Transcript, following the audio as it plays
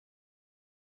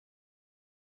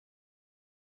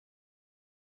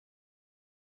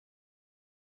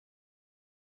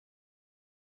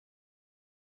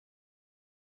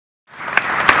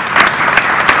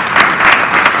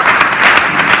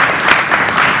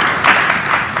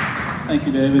Thank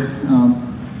you, David.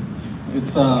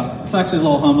 It's actually a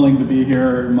little humbling to be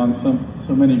here among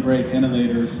so many great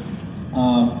innovators.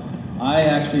 I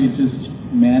actually just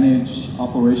manage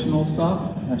operational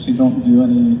stuff. I actually don't do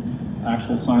any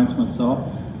actual science myself.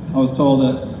 I was told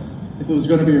that if it was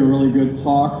going to be a really good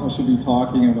talk, I should be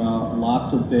talking about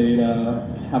lots of data,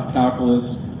 have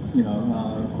calculus,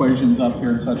 equations up here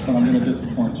and such, but I'm going to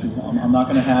disappoint you. I'm not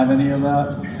going to have any of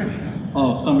that.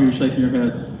 Oh, some of you are shaking your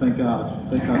heads. Thank God.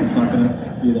 Thank God it's not going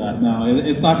to be that. No,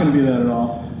 it's not going to be that at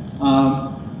all.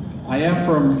 I am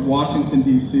from Washington,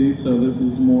 D.C., so this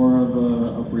is more of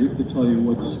a brief to tell you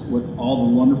what all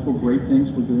the wonderful, great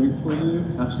things we're doing for you.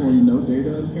 Absolutely no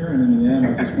data in here, and in the end,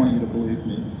 I just want you to believe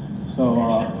me. So,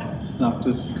 no,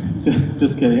 just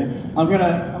kidding. I'm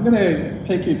gonna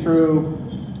take you through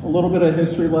a little bit of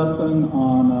history lesson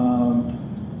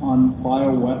on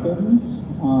bioweapons.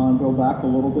 Go back a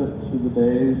little bit to the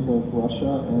days of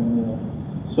Russia and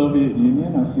the Soviet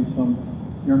Union. I see some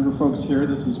younger folks here.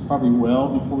 This is probably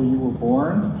well before you were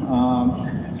born.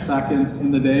 It's back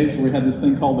in the days where we had this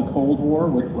thing called the Cold War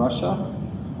with Russia.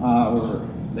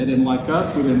 They didn't like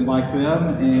us, we didn't like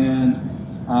them,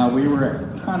 and we were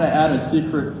kind of at a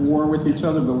secret war with each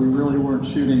other, but we really weren't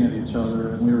shooting at each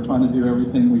other, and we were trying to do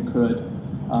everything we could.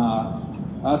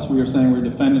 We were saying we were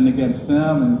defending against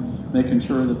them and making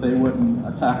sure that they wouldn't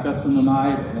attack us in the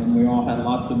night, and we all had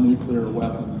lots of nuclear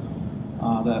weapons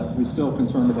that we're still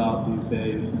concerned about these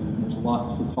days, and there's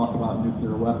lots to talk about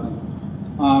nuclear weapons.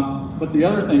 But the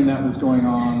other thing that was going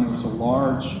on, there was a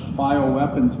large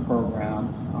bioweapons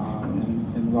program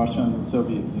in Russia and the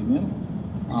Soviet Union.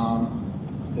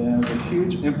 There was a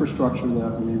huge infrastructure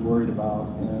that we worried about,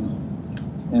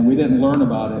 and we didn't learn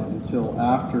about it until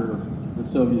after the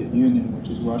Soviet Union, which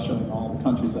is Russia and all the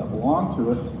countries that belong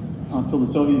to it, until the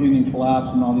Soviet Union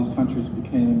collapsed and all these countries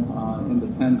became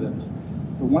independent.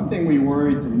 The one thing we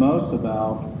worried the most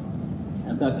about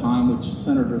at that time, which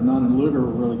Senator Nunn and Lugar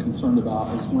were really concerned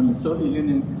about, is when the Soviet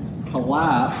Union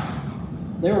collapsed,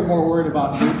 they were more worried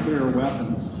about nuclear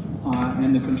weapons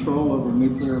and the control over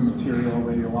nuclear material,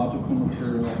 radiological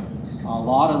material. A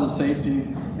lot of the safety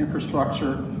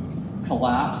infrastructure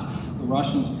collapsed. The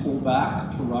Russians pulled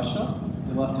back to Russia.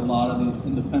 They left a lot of these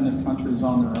independent countries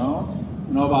on their own.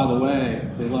 And oh, by the way,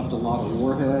 they left a lot of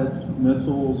warheads,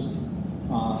 missiles,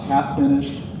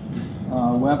 half-finished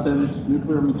weapons,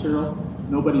 nuclear material.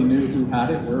 Nobody knew who had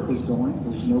it, where it was going.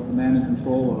 There was no command and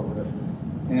control over it.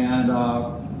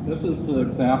 And this is the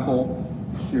example.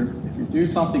 If you do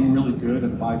something really good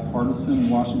and bipartisan in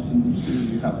Washington, D.C.,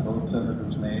 you have both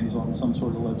senators' names on some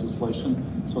sort of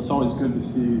legislation. So it's always good to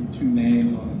see two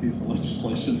names on a piece of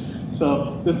legislation.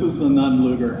 So this is the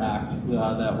Nunn-Lugar Act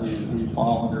that we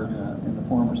fall under in the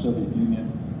former Soviet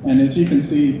Union. And as you can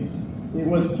see, it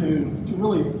was to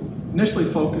really initially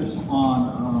focus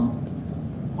on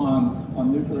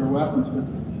nuclear weapons, but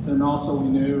then also we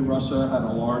knew Russia had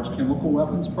a large chemical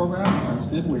weapons program, as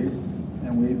did we.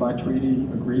 And we, by treaty,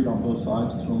 agreed on both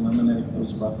sides to eliminate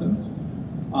those weapons.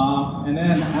 And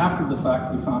then after the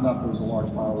fact, we found out there was a large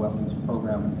bioweapons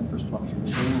program and infrastructure.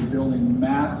 They were building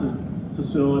massive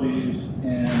facilities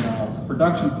and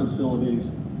production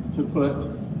facilities to put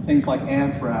things like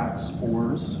anthrax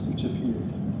spores, which if you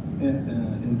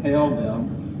inhale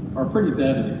them, are pretty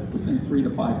deadly. Within 3 to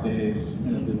 5 days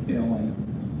of inhaling,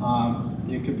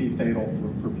 it could be fatal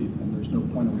for people, and there's no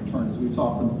point of return. As we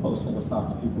saw from the postal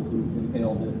attacks, people who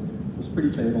inhaled it was pretty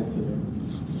fatal to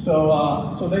them.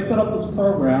 So they set up this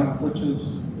program, which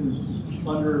is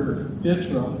under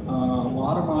DITRA. A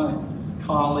lot of my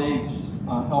colleagues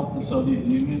helped the Soviet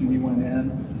Union. We went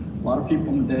in. A lot of people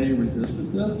in the day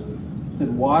resisted this.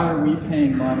 Said, why are we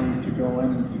paying money to go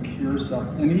in and secure stuff,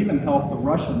 and even help the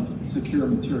Russians secure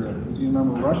material? Because you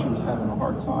remember, Russia was having a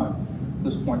hard time at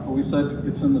this point, but we said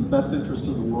it's in the best interest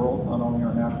of the world, not only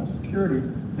our national security,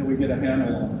 that we get a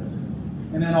handle on this.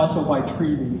 And then also by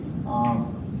treaty,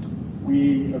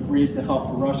 we agreed to help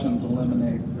the Russians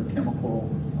eliminate their chemical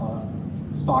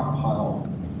stockpile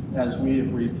as we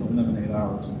agreed to eliminate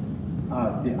ours.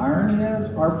 The irony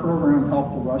is, our program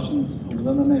helped the Russians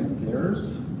eliminate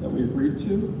theirs that we agreed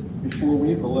to before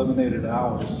we've eliminated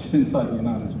ours inside the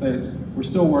United States. We're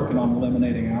still working on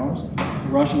eliminating ours. The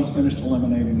Russians finished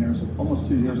eliminating theirs almost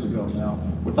 2 years ago now,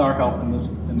 with our help in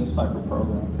this type of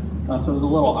program. So there's a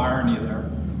little irony there.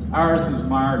 Ours is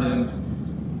mired in,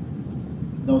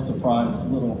 no surprise, a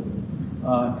little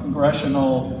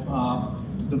congressional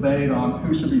debate on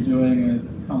who should be doing it,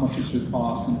 how much it should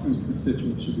cost, and whose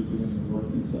constituents should be doing the work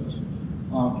and such.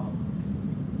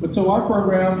 But so our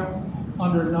program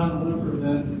under Nunn-Lugar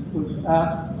then was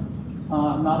asked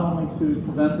not only to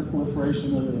prevent the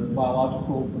proliferation of the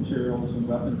biological materials and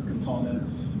weapons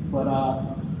components, but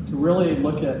to really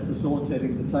look at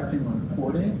facilitating, detecting, and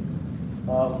reporting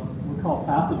of what we call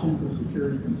pathogens of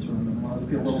security concern. And when I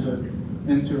get a little bit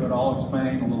into it, I'll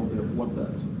explain a little bit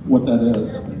what that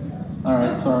is. All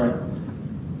right, sorry.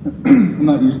 I'm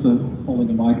not used to holding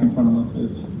a mic in front of my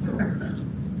face, so.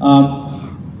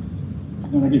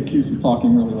 And I get accused of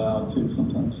talking really loud too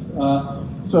sometimes.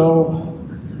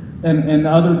 And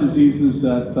other diseases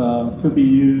that could be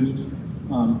used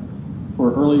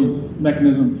for early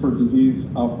mechanism for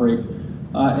disease outbreak.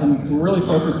 And we're really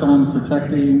focused on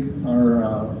protecting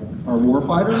our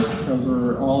warfighters. Those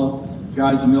are all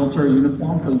guys in military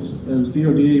uniform, because as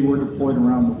DoD, we're deployed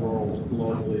around the world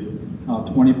globally,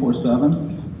 24/7.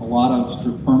 A lot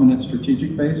of permanent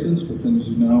strategic bases, but then as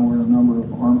you know, we're in a number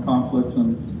of armed conflicts,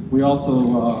 and we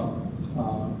also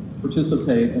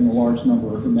participate in a large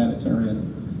number of humanitarian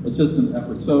assistance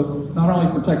efforts. So not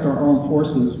only protect our armed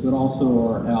forces, but also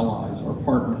our allies, our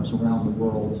partners around the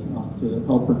world to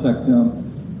help protect them.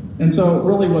 And so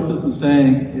really what this is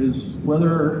saying is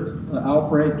whether the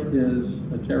outbreak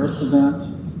is a terrorist event,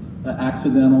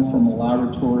 accidental from a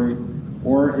laboratory,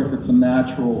 or if it's a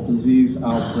natural disease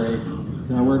outbreak,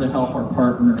 that we're to help our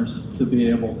partners to be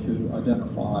able to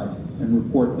identify and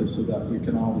report this so that we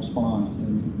can all respond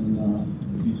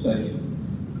and be safe.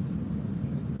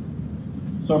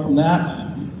 So from that,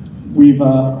 we've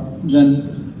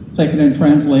then taken and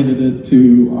translated it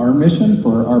to our mission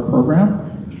for our program.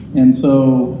 And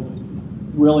so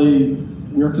really,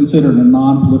 we're considered a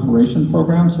non-proliferation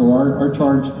program. So our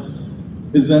charge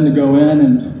is then to go in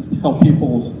and help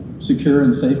people secure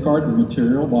and safeguard the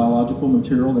material, biological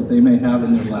material that they may have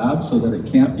in their lab so that it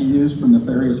can't be used for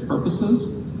nefarious purposes,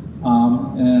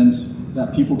 and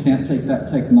that people can't take that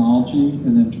technology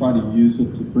and then try to use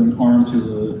it to bring harm to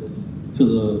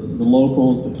the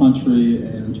locals, the country,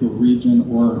 and to a region,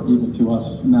 or even to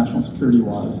us national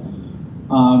security-wise.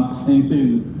 And you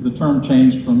see the term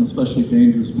changed from especially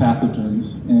dangerous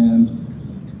pathogens, and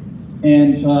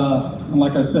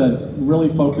like I said, really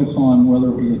focus on whether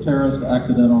it was a terrorist,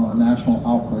 accidental, or national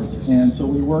outbreak. And so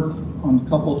we work on a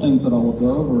couple of things that I will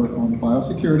go over on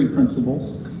biosecurity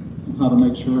principles, how to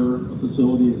make sure a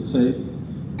facility is safe,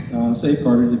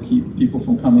 safeguarded to keep people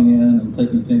from coming in and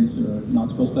taking things they're not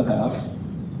supposed to have,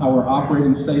 how we're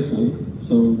operating safely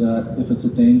so that if it's a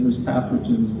dangerous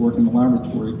pathogen you work in the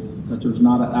laboratory, that there's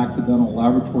not an accidental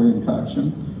laboratory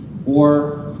infection,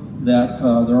 or that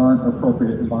there aren't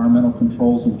appropriate environmental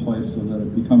controls in place so that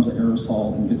it becomes an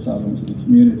aerosol and gets out into the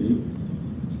community.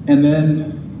 And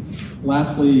then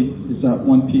lastly is that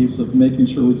one piece of making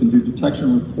sure we can do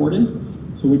detection and reporting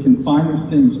so we can find these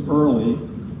things early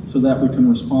so that we can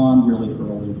respond really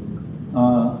early.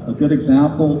 A good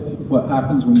example of what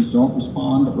happens when you don't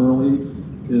respond early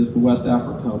is the West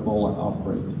Africa Ebola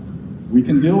outbreak. We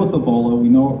can deal with Ebola. We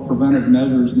know what preventive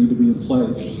measures need to be in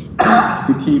place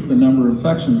to keep the number of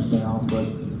infections down, but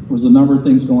there was a number of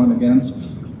things going against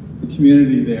the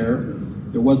community there.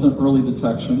 There wasn't early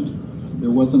detection. There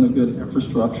wasn't a good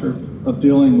infrastructure of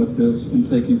dealing with this and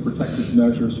taking protective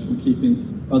measures from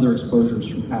keeping other exposures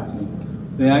from happening.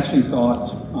 They actually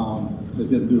thought, because they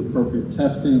didn't do appropriate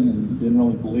testing and didn't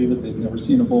really believe it, they'd never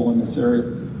seen Ebola in this area,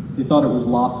 they thought it was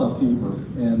Lassa fever,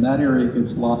 and that area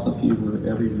gets Lassa fever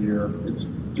every year. It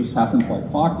just happens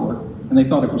like clockwork, and they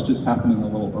thought it was just happening a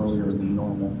little earlier than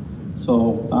normal.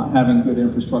 So not having good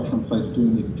infrastructure in place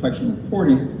doing the detection and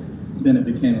reporting, then it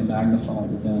became a magnified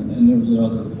event, and there was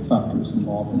other factors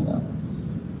involved in that.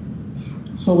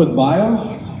 So with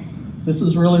bio, this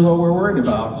is really what we're worried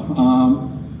about.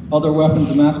 Other weapons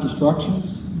of mass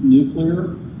destructions,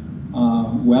 nuclear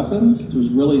weapons, there's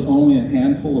really only a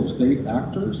handful of state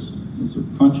actors. These are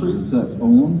countries that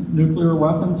own nuclear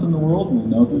weapons in the world. We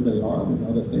know who they are, we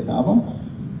know that they have them.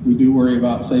 We do worry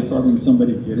about safeguarding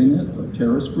somebody getting it, a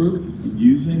terrorist group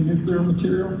using nuclear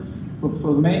material. But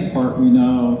for the main part, we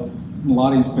know in a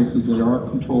lot of these places there are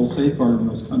controls safeguarding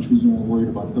those countries, and we're worried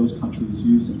about those countries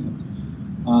using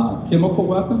it. Chemical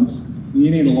weapons, you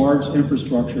need a large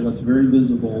infrastructure that's very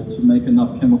visible to make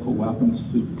enough chemical weapons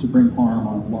to bring harm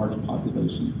on a large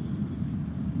population.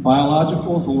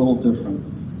 Biological is a little different.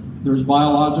 There's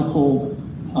biological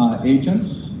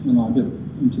agents, and I'll get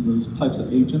into those types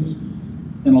of agents,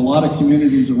 in a lot of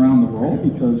communities around the world,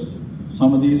 because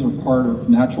some of these are part of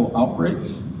natural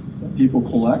outbreaks that people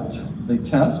collect, they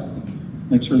test,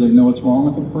 make sure they know what's wrong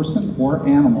with the person or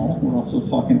animal. We're also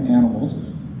talking animals,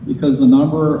 because the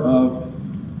number of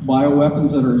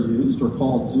bioweapons that are used are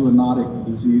called zoonotic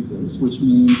diseases, which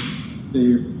means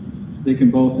they're They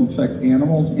can both infect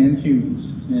animals and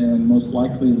humans, and most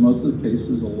likely, in most of the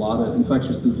cases, a lot of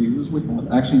infectious diseases we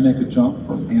have actually make a jump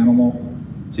from animal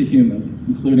to human,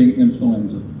 including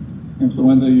influenza.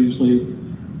 Influenza usually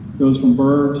goes from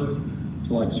bird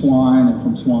to like swine, and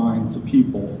from swine to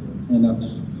people, and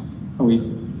that's how we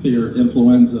figure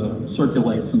influenza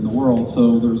circulates in the world.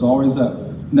 So there's always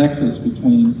that nexus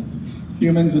between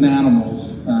humans and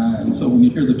animals, and so when you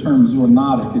hear the term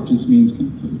zoonotic, it just means can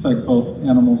affect both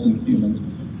animals and humans.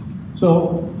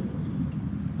 So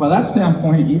by that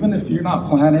standpoint, even if you're not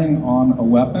planning on a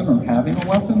weapon or having a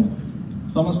weapon,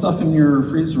 some of the stuff in your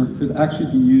freezer could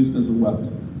actually be used as a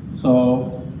weapon.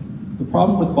 So the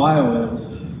problem with bio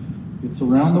is it's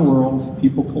around the world,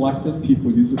 people collect it,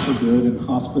 people use it for good in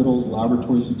hospitals,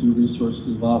 laboratories to do research,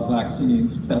 to develop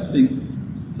vaccines,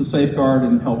 testing to safeguard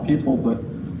and help people, but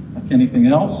like anything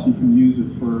else, you can use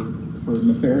it for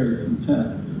nefarious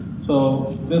intent.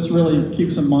 So this really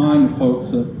keeps in mind, folks,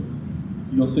 that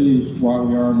you'll see why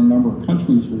we are in a number of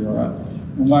countries we are at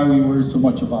and why we worry so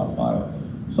much about bio.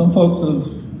 Some folks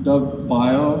have dubbed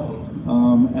bio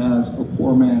as a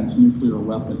poor man's nuclear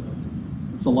weapon.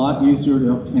 It's a lot easier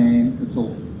to obtain, it's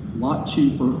a lot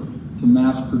cheaper to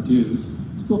mass produce.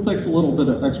 Still takes a little bit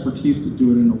of expertise to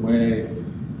do it in a way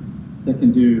that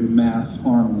can do mass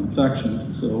harm and infection.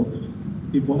 So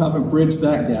people haven't bridged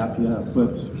that gap yet,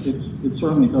 but it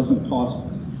certainly doesn't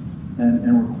cost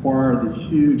and require the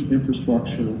huge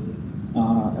infrastructure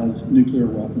as nuclear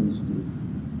weapons do.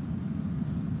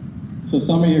 So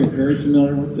some of you are very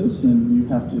familiar with this, and you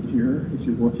have to adhere if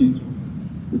you're working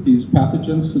with these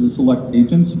pathogens to the select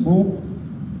agents rule,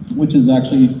 which is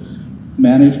actually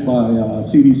managed by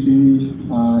CDC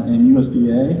and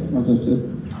USDA, as I said,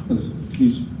 because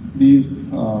these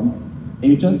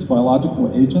agents,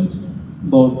 biological agents,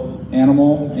 both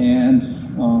animal and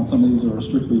some of these are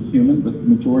strictly human, but the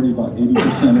majority, about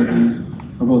 80% of these,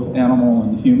 are both animal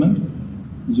and human,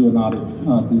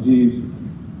 zoonotic disease.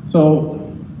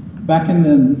 So back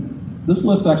this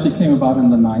list actually came about in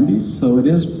the 90s, so it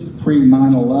is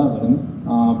pre-9/11.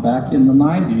 Back in the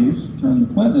 90s, during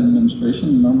the Clinton administration,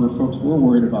 a number of folks were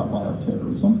worried about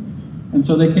bioterrorism. And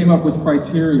so they came up with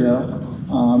criteria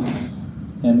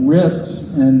and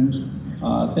risks and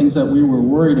things that we were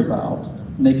worried about.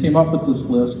 And they came up with this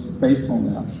list based on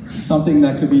that. Something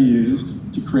that could be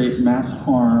used to create mass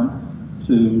harm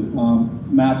to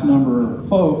mass number of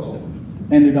folks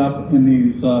ended up in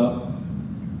these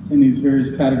various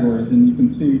categories. And you can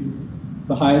see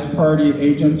the highest priority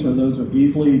agents are those that are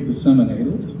easily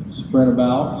disseminated, spread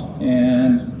about,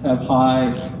 and have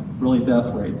high, really,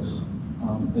 death rates,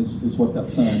 is what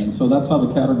that's saying. And so that's how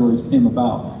the categories came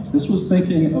about. This was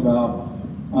thinking about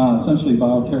essentially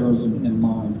bioterrorism in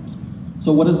mind.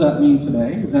 So what does that mean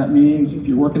today? That means if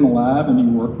you work in the lab and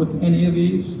you work with any of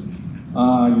these,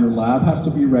 your lab has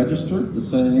to be registered to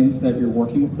say that you're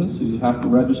working with this. So you have to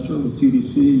register with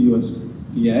CDC,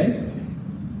 USDA.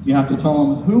 You have to tell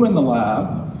them who in the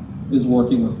lab is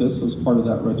working with this as part of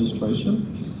that registration.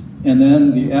 And then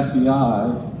the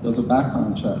FBI does a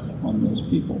background check on those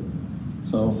people.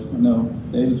 So I know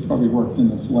David's probably worked in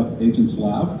a select agents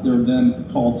lab. They're then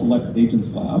called select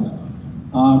agents labs.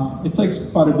 It takes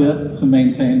quite a bit to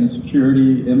maintain the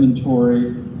security,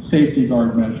 inventory, safety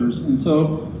guard measures. And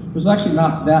so there's actually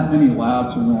not that many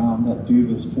labs around that do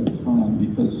this full time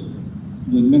because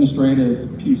the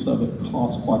administrative piece of it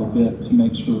costs quite a bit to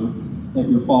make sure that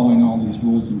you're following all these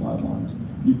rules and guidelines.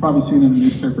 You've probably seen in the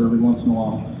newspaper every once in a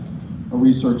while, a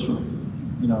researcher,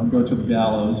 go to the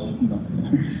gallows,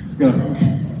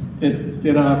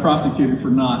 get prosecuted for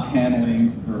not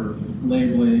handling or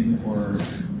labeling or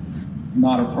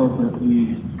not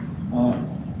appropriately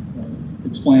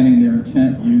explaining their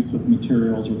intent, use of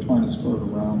materials, or trying to skirt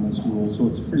around this rule. So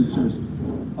it's pretty serious.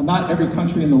 Not every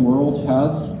country in the world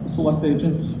has a select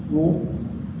agents rule.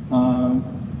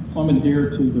 Some adhere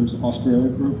to, there's Australia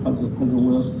group has a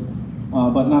list,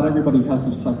 but not everybody has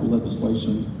this type of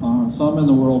legislation. Some in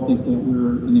the world think that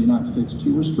we're, in the United States,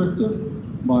 too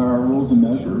restrictive by our rules and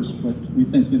measures, but we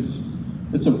think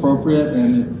it's appropriate,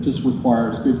 and it just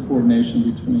requires good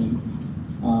coordination between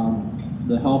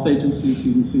the health agencies,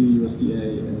 CDC,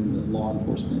 USDA, and the law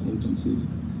enforcement agencies.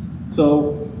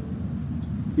 So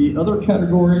the other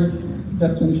category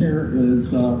that's in here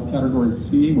is category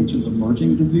C, which is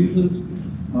emerging diseases.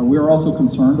 We are also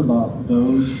concerned about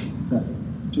those that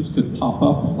just could pop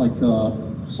up, like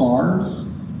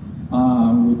SARS,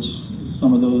 which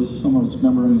some of us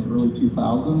remember in the early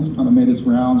 2000s, kind of made its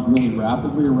rounds really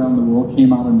rapidly around the world,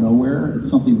 came out of nowhere. It's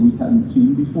something we hadn't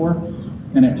seen before,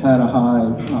 and it had a high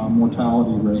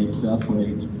mortality rate, death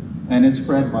rate, and it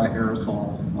spread by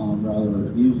aerosol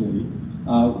rather easily.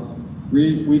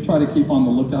 We try to keep on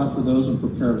the lookout for those and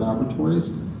prepare laboratories,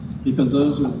 because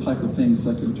those are the type of things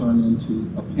that can turn into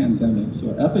a pandemic. So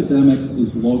epidemic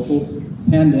is local,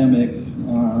 pandemic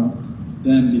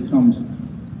then becomes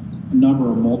a number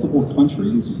of multiple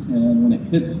countries, and when it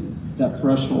hits that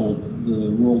threshold,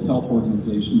 the World Health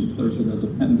Organization declares it as a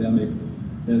pandemic,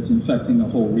 as infecting a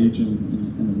whole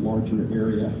region in a larger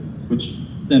area, which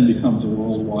then becomes a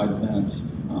worldwide event.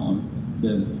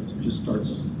 Then just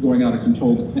starts going out of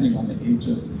control depending on the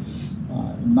agent.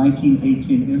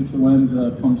 1918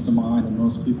 influenza comes to mind in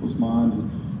most people's mind.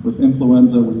 With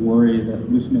influenza, we worry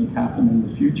that this may happen in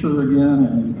the future again,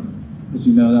 and as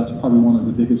you know, that's probably one of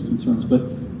the biggest concerns. But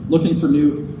looking for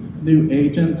new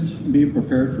agents, being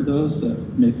prepared for those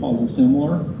that may cause a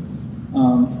similar.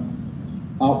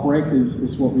 Outbreak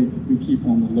is what we keep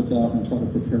on the lookout and try to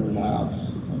prepare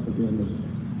labs for doing this.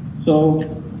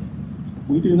 So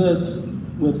we do this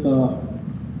with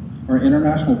our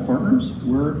international partners.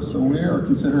 We are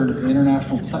considered an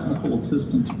international technical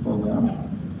assistance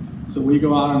program. So we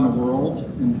go out in the world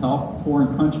and help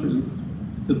foreign countries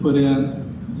to put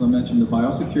in, as I mentioned, the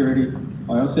biosecurity,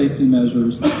 biosafety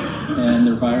measures, and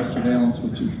their biosurveillance,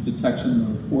 which is detection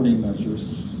and reporting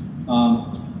measures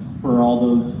for all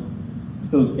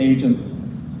those agents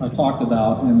I talked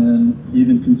about, and then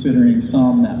even considering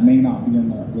some that may not be on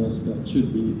that list that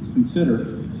should be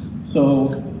considered.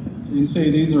 So as you can see,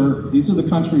 these are the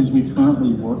countries we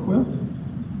currently work with.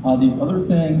 The other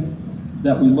thing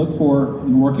that we look for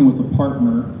in working with a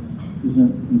partner is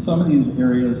in some of these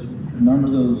areas, a number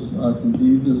of those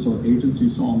diseases or agents you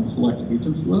saw on the select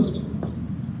agents list,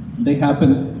 they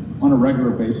happen on a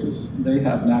regular basis. They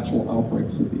have natural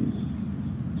outbreaks of these.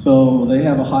 So they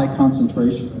have a high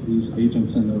concentration of these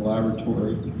agents in their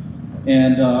laboratory.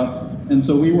 And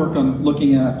so we work on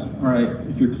looking at, all right,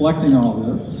 if you're collecting all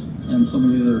this, and some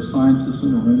of you that are scientists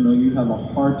in the room know you have a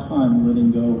hard time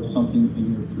letting go of something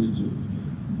in your freezer.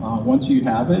 Once you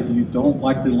have it, you don't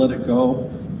like to let it go,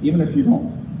 even if you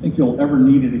don't think you'll ever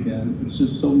need it again. It's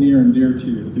just so near and dear to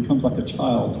you. It becomes like a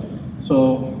child.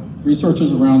 So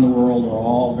researchers around the world are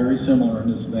all very similar in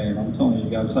this vein. I'm telling you, you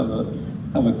guys have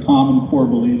a common core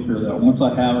belief here that once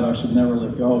I have it, I should never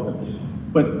let go of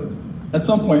it. But at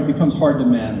some point, it becomes hard to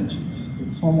manage.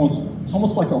 It's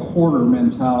almost like a hoarder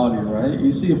mentality, right?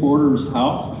 You see a hoarder's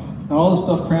house, and all this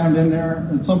stuff crammed in there.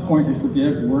 At some point, you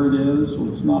forget where it is, or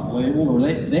it's not labeled, or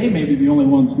they may be the only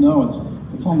ones know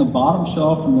it's on the bottom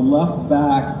shelf in the left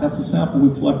back. That's a sample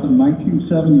we collected in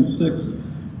 1976,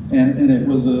 and it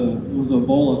was a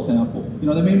Ebola sample. You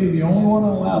know, they may be the only one in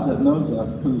the lab that knows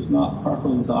that because it's not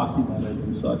properly documented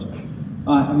and such.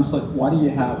 And it's like, why do you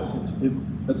have it? It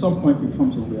at some point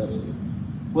becomes a risk.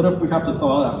 What if we have to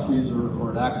thaw that freezer,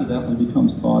 or it accidentally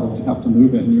becomes thawed and we have to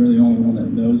move it, and you're the only one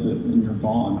that knows it, and you're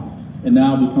gone? And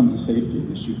now it becomes a safety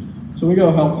issue. So we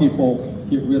go help people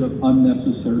get rid of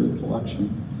unnecessary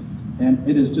collection. And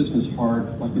it is just as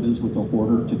hard, like it is with a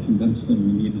hoarder, to convince them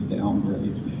you need to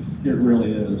downgrade. It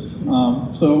really is.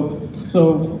 So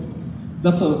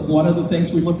that's one of the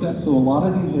things we looked at. So a lot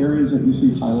of these areas that you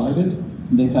see highlighted,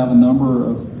 they have a number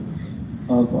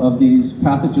of these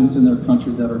pathogens in their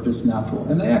country that are just natural.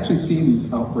 And they actually see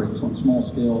these outbreaks on small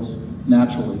scales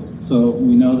naturally. So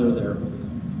we know they're there.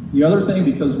 The other thing,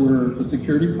 because we're a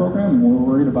security program and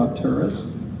we're worried about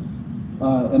terrorists,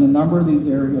 in a number of these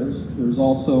areas, there's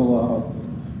also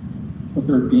what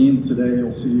they're deemed today,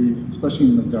 you'll see, especially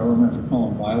in the government, we call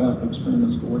them violent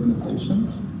extremist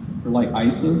organizations. They're like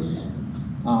ISIS,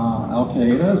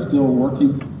 Al-Qaeda, still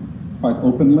working quite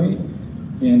openly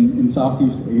in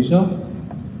Southeast Asia.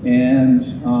 And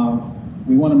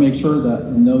we want to make sure that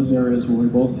in those areas where we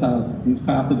both have these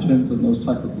pathogens and those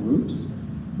type of groups,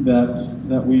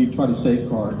 that we try to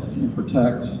safeguard and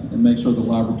protect and make sure the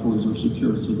laboratories are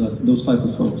secure so that those type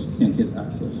of folks can't get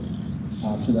access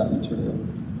to that material.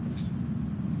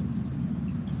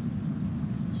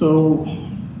 So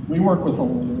we work with a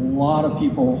lot of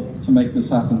people to make this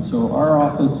happen. So our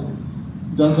office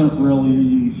doesn't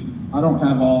really, I don't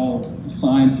have all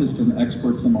scientists and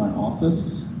experts in my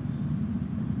office.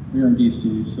 We're in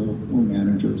DC, so we're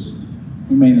managers.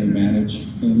 We mainly manage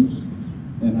things,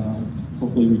 and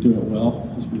hopefully we do it well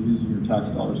because we're using your tax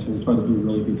dollars, so we try to be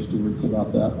really good stewards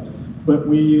about that. But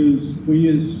we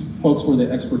use folks where the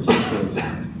expertise is.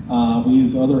 We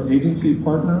use other agency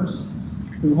partners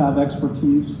who have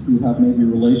expertise, who have maybe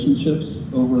relationships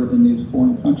over in these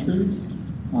foreign countries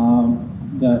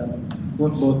that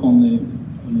work both on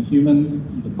the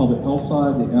human, the public health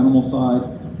side, the animal side,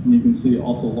 and you can see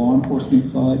also law enforcement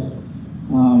side.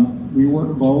 We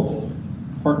work both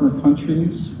partner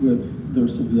countries with their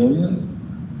civilian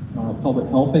public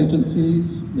health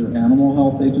agencies, their animal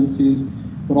health agencies,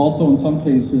 but also in some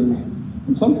cases,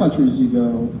 in some countries you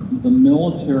go, the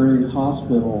military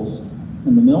hospitals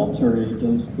and the military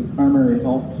does the primary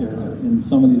health care in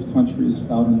some of these countries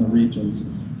out in the regions.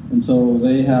 And so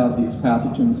they have these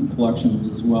pathogens and collections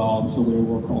as well, and so they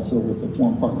work also with the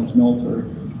foreign partners military.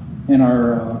 And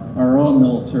our own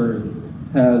military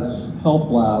has health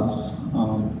labs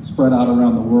spread out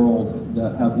around the world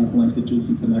that have these linkages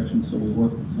and connections, so we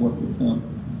work with them.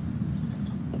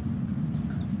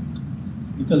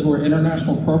 Because we're an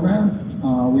international program,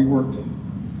 we work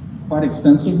quite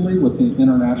extensively with the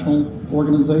international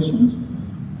organizations.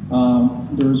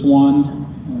 There's one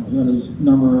that is a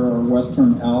number of our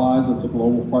Western allies. It's a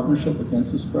global partnership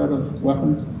against the spread of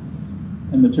weapons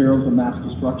and materials of mass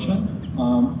destruction.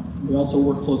 We also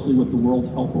work closely with the World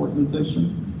Health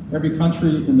Organization. Every country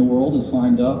in the world is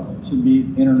signed up to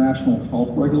meet international health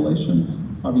regulations.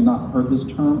 Probably not heard this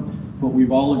term, but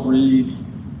we've all agreed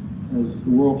as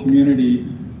the world community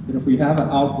that if we have an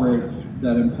outbreak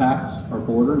that impacts our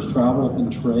borders, travel,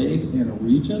 and trade in a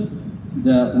region,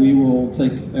 that we will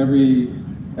take every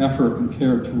effort and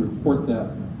care to report that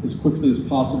as quickly as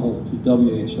possible to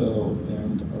WHO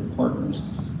and our partners.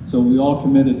 So we all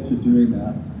committed to doing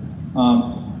that.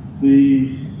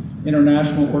 The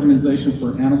International Organization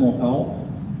for Animal Health,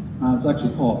 it's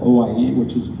actually called OIE,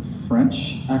 which is the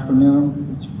French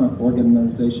acronym. It's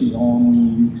Organisation,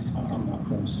 I'm not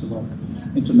French, so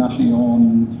International,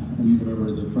 and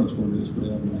whatever the French word is for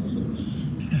that. So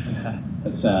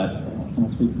that's sad. I don't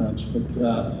speak French, but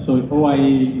so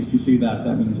OIE, if you see that,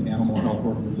 that means Animal Health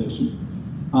Organization.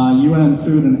 UN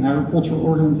Food and Agriculture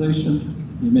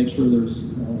Organization, you make sure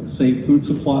there's safe food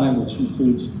supply, which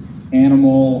includes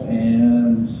animal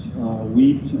and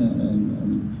wheat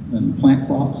and plant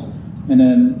crops. And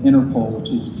then Interpol, which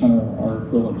is kind of our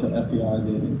equivalent to FBI,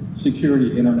 the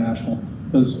Security International.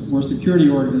 Because we're a security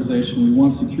organization, we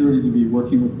want security to be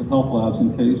working with the health labs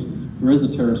in case there is a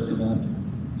terrorist event,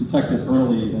 detect it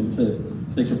early and to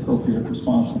take appropriate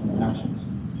response and actions.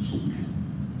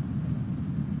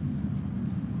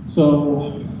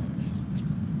 So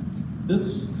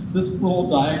this little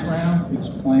diagram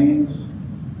explains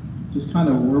just kind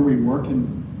of where we work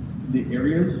in the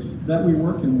areas that we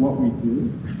work and what we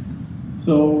do.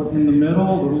 So in the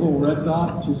middle, the little red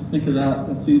dot, just think of that.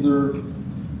 It's either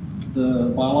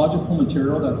the biological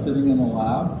material that's sitting in the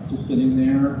lab, just sitting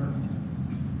there,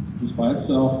 just by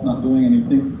itself, not doing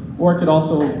anything, or it could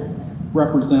also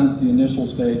represent the initial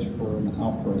stage for an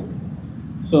outbreak.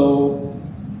 So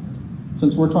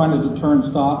since we're trying to deter and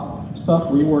stop stuff,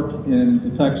 we work in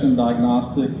detection,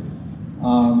 diagnostic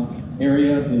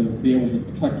area to be able to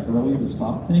detect early, to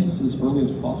stop things as early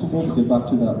as possible, to get back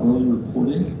to that early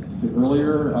reporting. The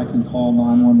earlier I can call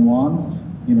 911,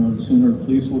 the sooner the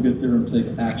police will get there and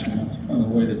take action. That's kind of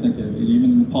the way to think of it.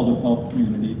 Even in the public health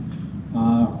community,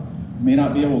 may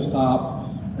not be able to stop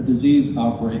a disease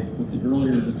outbreak, but the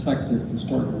earlier detected and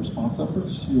start the response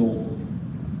efforts, you'll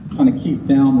kind of keep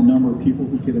down the number of people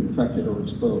who get infected or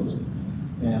exposed.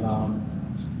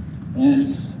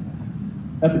 And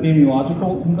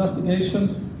epidemiological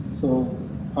investigation. So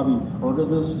probably heard of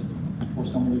this for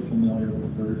somebody familiar or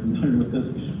very familiar with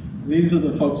this. These are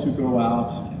the folks who go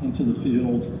out into the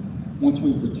field once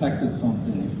we've detected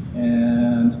something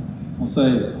and we'll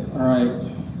say, all right,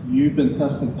 you've been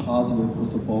tested positive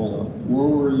with Ebola. Where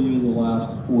were you the last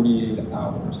 48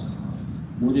 hours?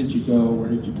 Where did you go? Where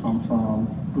did you come from?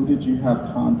 Who did you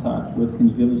have contact with? Can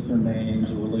you give us their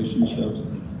names or relationships?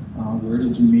 Where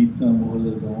did you meet them? Where were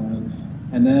they going?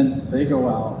 And then they go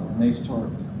out and they start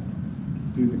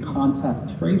do the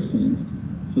contact tracing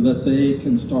so that they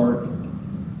can start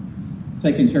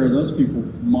taking care of those people,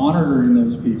 monitoring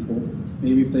those people.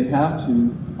 Maybe if they have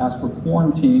to, ask for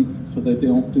quarantine so that they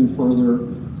don't do further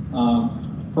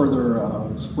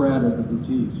spread of the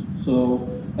disease. So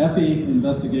epi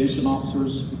investigation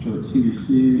officers, which are at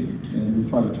CDC, and we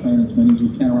try to train as many as we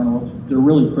can around the world, they're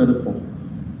really critical.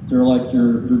 They're like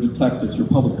your detectives, your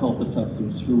public health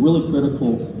detectives. You're really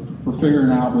critical for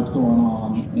figuring out what's going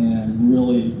on and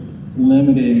really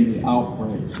limiting the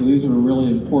outbreak. So these are a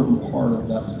really important part of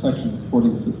that detection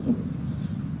reporting system.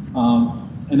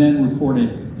 And then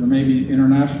reporting. There may be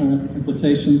international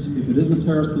implications. If it is a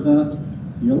terrorist event,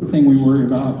 the other thing we worry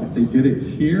about, if they did it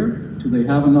here, do they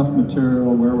have enough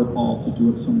material wherewithal to do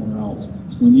it somewhere else?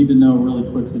 So we need to know really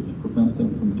quickly to prevent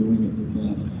them from doing it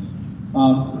again.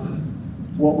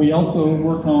 What we also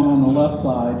work on the left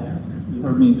side, you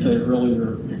heard me say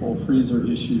earlier, the whole freezer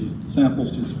issue,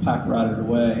 samples just pack ratted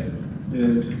away,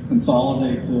 is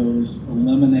consolidate those,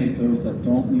 eliminate those that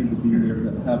don't need to be there,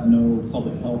 that have no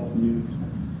public health use,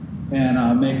 and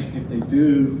if they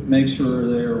do, make sure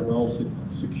they are well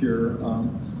secure.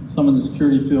 some in the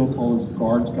security field call this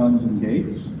guards, guns, and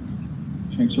gates.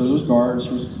 Make sure there's guards,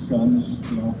 there's guns,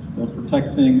 they'll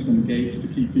protect things, and gates to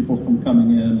keep people from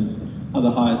coming in is at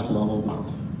the highest level.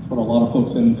 That's what a lot of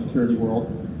folks in the security world.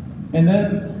 And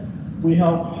then we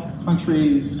help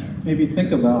countries maybe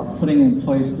think about putting in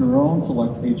place their own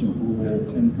select agent rule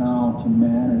and how to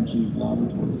manage these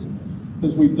laboratories.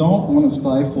 Because we don't want to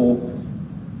stifle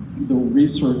the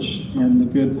research and the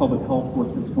good public health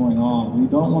work that's going on. We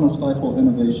don't want to stifle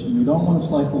innovation. We don't want to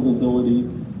stifle the ability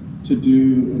to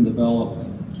do and develop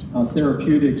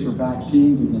therapeutics or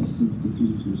vaccines against these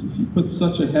diseases. If you put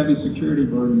such a heavy security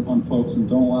burden on folks and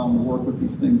don't allow them to work with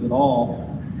these things at all,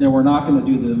 then we're not going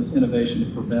to do the innovation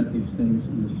to prevent these things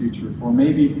in the future. Or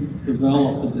maybe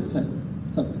develop the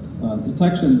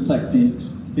detection techniques,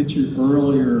 get you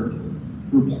earlier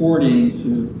reporting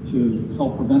to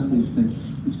help prevent these things.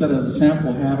 Instead of the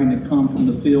sample having to come from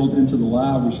the field into the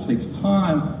lab, which takes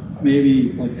time,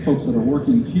 maybe like folks that are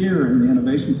working here in the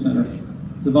Innovation Center,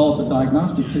 develop a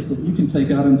diagnostic kit that you can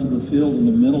take out into the field in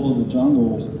the middle of the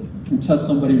jungles and test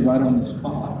somebody right on the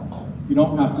spot. You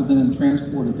don't have to then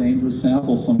transport a dangerous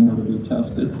sample somewhere to be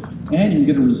tested, and you can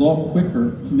get a result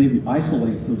quicker to maybe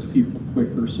isolate those people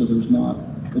quicker so there's not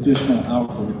additional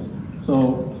outbreaks.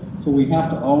 So we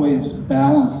have to always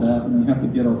balance that, and we have to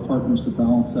get our partners to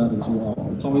balance that as well.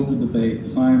 It's always a debate,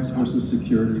 science versus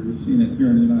security. We've seen it here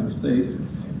in the United States.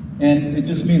 And it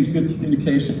just means good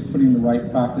communication, putting the right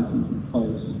practices in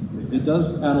place. It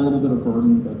does add a little bit of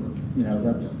burden, but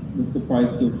that's the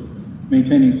price of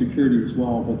maintaining security as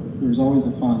well, but there's always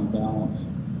a fine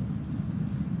balance.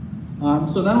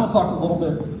 So now I'll talk a little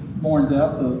bit more in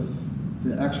depth of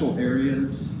the actual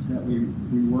areas that we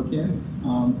work in.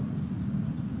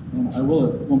 And I will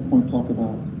at one point talk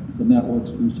about the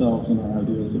networks themselves and our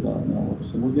ideas about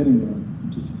networks. So we're getting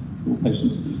there, just a little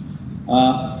patience.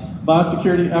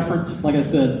 Biosecurity efforts, like I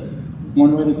said,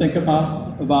 one way to think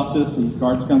about this is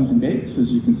guards, guns, and gates.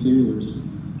 As you can see,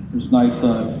 there's nice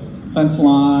fence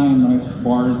line, nice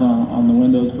bars on the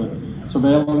windows, but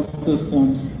surveillance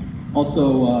systems.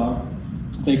 Also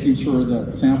making sure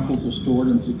that samples are stored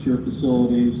in secure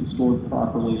facilities, stored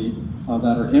properly,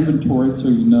 that are inventoried so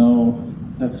you know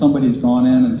that somebody's gone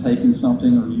in and taken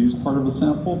something or used part of a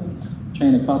sample.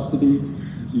 Chain of custody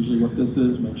is usually what this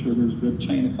is. Make sure there's good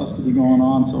chain of custody going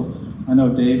on. So I know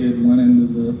David went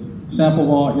into the sample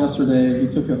vault yesterday. He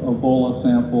took an Ebola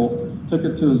sample, took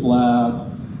it to his lab.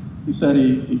 He said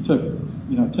he took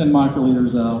 10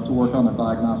 microliters out to work on a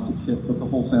diagnostic kit, but the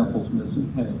whole sample's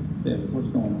missing. Hey, David, what's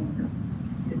going on here?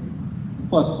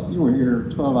 Plus, you were here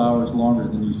 12 hours longer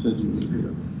than you said you were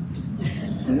here.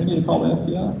 So we need to call the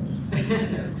FBI.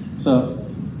 So,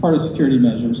 part of security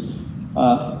measures.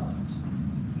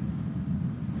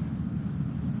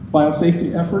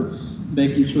 Biosafety efforts,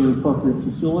 making sure appropriate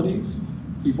facilities,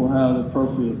 people have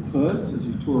appropriate hoods. As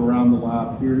you tour around the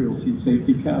lab here, you'll see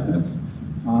safety cabinets.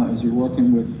 As you're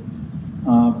working with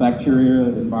bacteria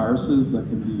and viruses that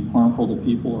can be harmful to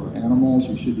people or animals,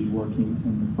 you should be working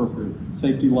in the appropriate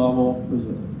safety level. There's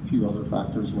a few other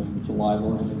factors, whether it's a live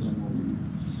organism or you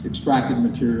extracted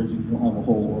materials and you don't have a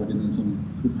whole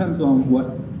organism. Depends on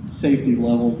what safety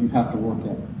level you have to work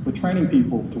at. But training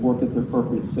people to work at the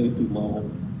appropriate safety level,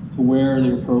 to wear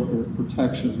the appropriate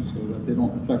protection so that they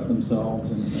don't affect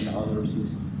themselves and others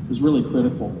is really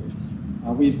critical.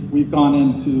 We've gone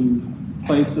into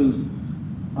places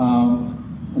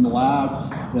in the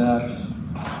labs that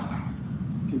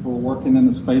people are working in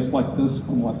a space like this,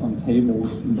 like on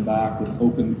tables in the back with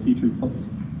open petri plates.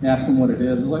 You ask them what it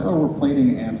is, it's like, oh, we're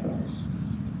plating anthrax.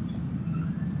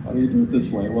 Why do you do it this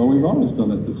way? Well, we've always done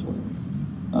it this way.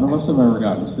 None of us have ever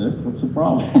gotten sick. What's the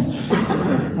problem?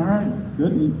 So, all right,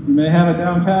 good. You may have it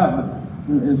down pat,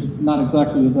 but it's not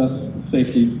exactly the best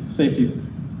safety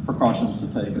precautions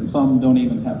to take. And some don't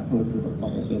even have hoods,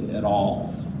 like I said, at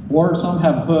all. Or some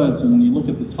have hoods, and when you look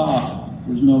at the top,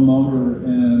 there's no motor,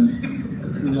 and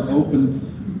there's an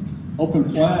open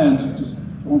flange just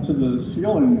onto the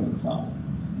ceiling at the top.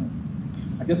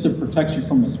 I guess it protects you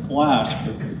from a splash,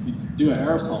 but if you do an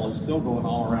aerosol, it's still going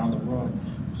all around the room.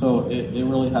 So it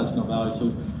really has no value.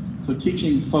 So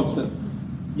teaching folks that,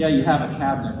 yeah, you have a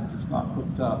cabinet, it's not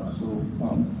hooked up, so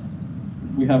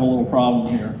we have a little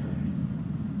problem here.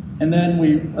 And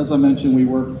then as I mentioned, we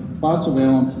work,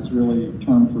 biosurveillance is really a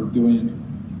term for doing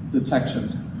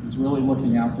detection. It's really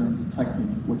looking out there and detecting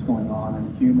what's going on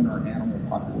in human or animal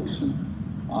population.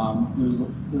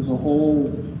 There's a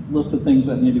whole list of things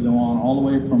that need to go on, all the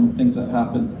way from things that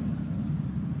happen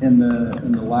in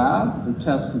the lab, the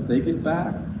tests that they get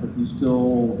back, but you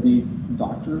still need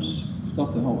doctors,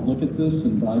 stuff to help look at this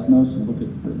and diagnose and look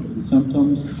at the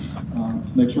symptoms,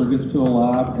 to make sure it gets to a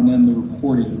lab, and then the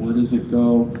reporting, where does it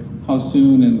go, how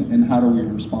soon, and how do we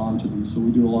respond to these. So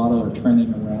we do a lot of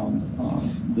training around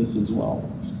this as well.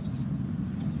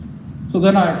 So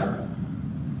then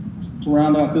to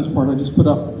round out this part, I just put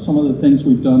up some of the things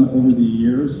we've done over the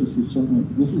years. This is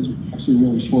actually a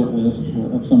really short list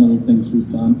of some of the things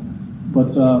we've done.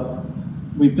 But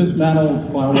we've dismantled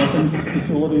bioweapons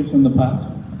facilities in the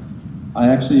past. I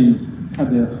actually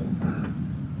had the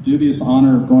dubious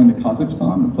honor of going to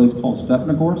Kazakhstan, a place called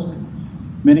Stepnogorsk,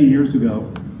 many years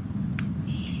ago.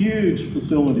 Huge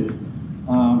facility.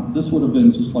 This would have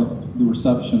been just like the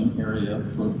reception area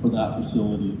for that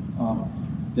facility.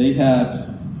 They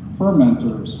had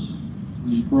fermenters,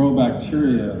 they grow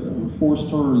bacteria that were 4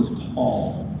 stories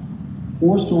tall.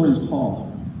 4 stories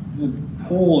tall. They had a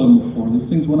hole in them before. These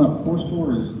things went up 4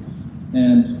 stories,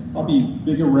 and probably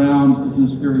big around as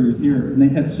this area here. And they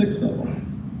had 6 of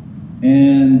them.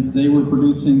 And they were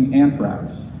producing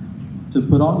anthrax to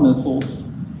put on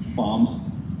missiles, bombs,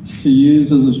 to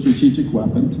use as a strategic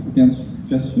weapon against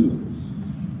guess who.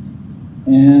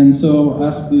 And so I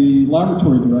asked the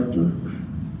laboratory director,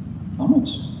 how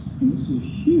much? And this is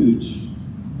huge.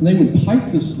 And they would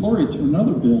pipe this slurry to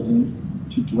another building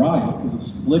to dry it, because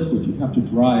it's liquid. You have to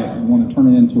dry it. You want to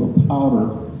turn it into a powder,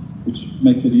 which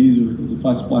makes it easier, because if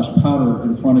I splash powder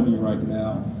in front of you right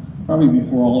now, probably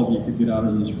before all of you could get out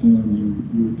of this room,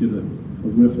 you would get a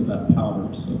whiff of that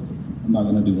powder. So I'm not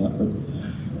going to do that.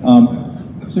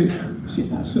 But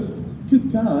so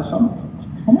good God,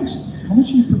 how much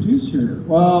do you produce here?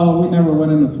 Well, we never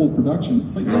went into full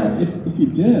production. But yeah, if you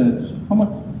did, how much?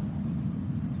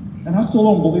 And I still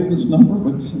don't believe this number,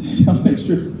 but it's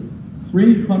true.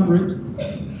 300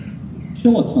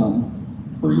 kiloton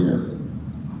per year.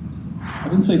 I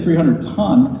didn't say 300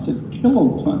 ton, I said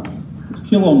kiloton. It's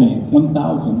kilo mean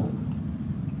 1,000.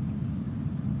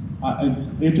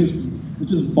 It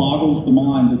just boggles the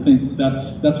mind to think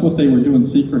that's what they were doing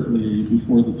secretly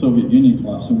before the Soviet Union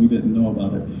collapsed, and we didn't know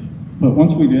about it. But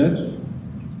once we did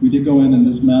go in and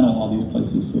dismantle all these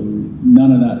places, so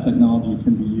none of that technology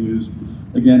can be used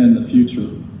again in the future.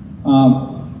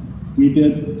 We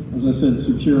did, as I said,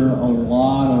 secure a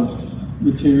lot of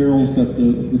materials that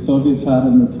the Soviets had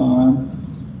in the time,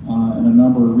 and a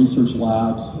number of research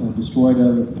labs, destroyed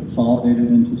it, consolidated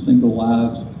into single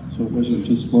labs, so it wasn't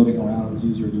just floating around. It was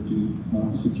easier to do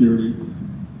security.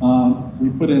 We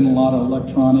put in a lot of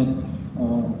electronic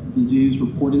disease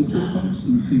reporting systems.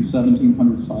 You see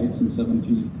 1,700 sites in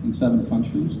 7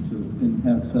 countries to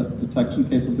enhance that detection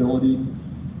capability.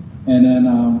 And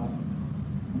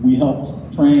then we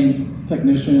helped train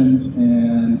technicians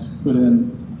and put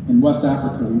in West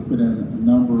Africa, we put in a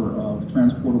number of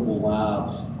transportable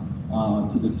labs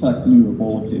to detect new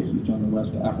Ebola cases during the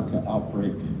West Africa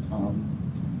outbreak.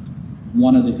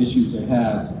 One of the issues they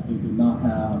had, they did not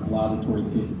have laboratory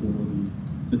capability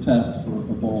to test for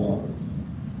Ebola.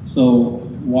 So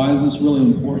why is this really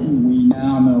important? We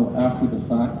now know after the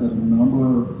fact that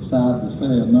sad to say,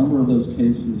 a number of those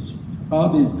cases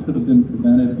probably could have been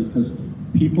prevented because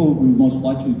people who most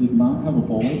likely did not have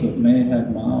Ebola but may have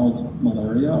had mild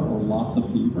malaria or Lassa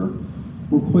fever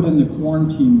were put in the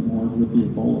quarantine ward with the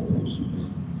Ebola patients.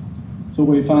 So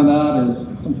what we found out is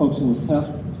some folks who were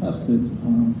tested,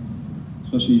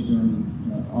 especially during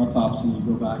autopsy, you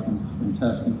go back and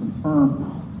test and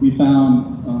confirm, we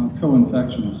found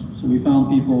co-infections. So we found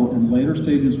people in later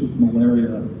stages with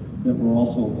malaria that were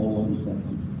also Ebola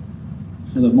infected.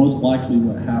 So that most likely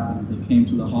what happened, they came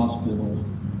to the hospital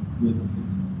with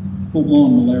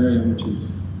full-blown malaria, which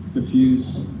is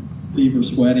diffuse fever,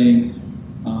 sweating,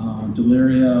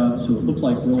 delirium, so it looks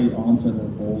like really onset of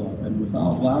Ebola. And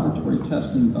without laboratory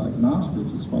testing and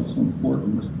diagnostics, it's why it's so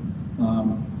important.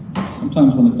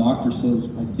 Sometimes when a doctor says,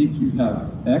 I think you have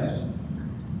X,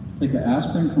 take an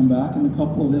aspirin, come back in a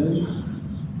couple of days.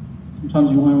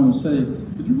 Sometimes you might want to say,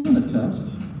 could you run a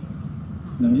test?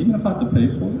 Even if I have to pay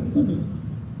for it, maybe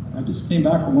I just came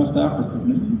back from West Africa,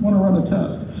 maybe you want to run a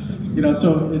test.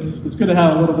 So it's good to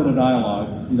have a little bit of dialogue.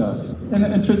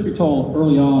 And truth be told,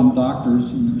 early on,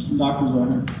 doctors, there's some doctors out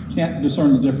here, can't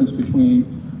discern the difference between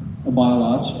a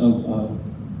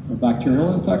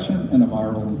bacterial infection and a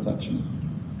viral infection.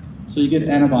 So you get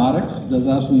antibiotics, it does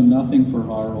absolutely nothing for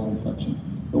viral infection.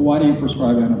 But why do you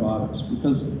prescribe antibiotics?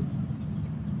 Because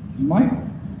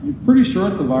you're pretty sure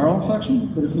it's a viral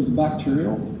infection, but if it was a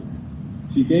bacterial,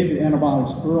 if you gave the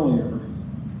antibiotics earlier,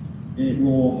 it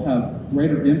will have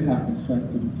greater impact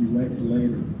effect than if you wait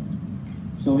later.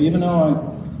 So even though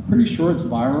I'm pretty sure it's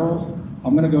viral,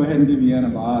 I'm going to go ahead and give you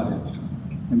antibiotics.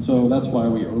 And so that's why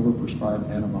we overprescribe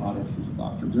antibiotics as a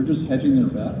doctor. They're just hedging their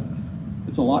bet.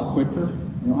 It's a lot quicker.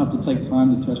 You don't have to take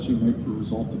time to test you and wait for a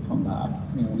result to come back,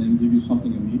 and then give you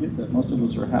something immediate. That most of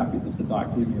us are happy that the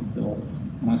doc gave me a pill,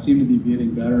 and I seem to be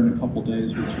getting better in a couple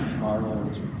days, which is viral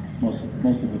most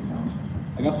of the time.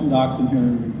 I got some docs in here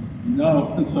who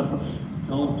know, so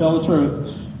tell the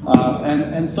truth.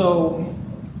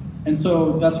 And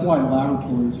so that's why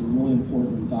laboratories are really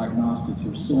important, and diagnostics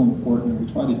are so important.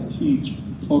 We try to teach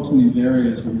folks in these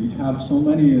areas where we have so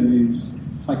many of these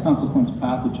high consequence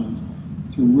pathogens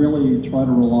to really try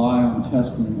to rely on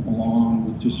testing along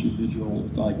with just your digital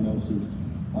diagnosis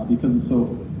because it's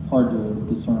so hard to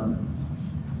discern.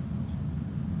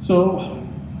 So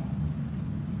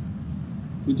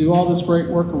we do all this great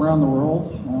work around the world.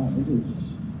 It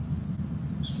is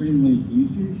extremely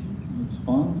easy. It's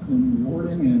fun and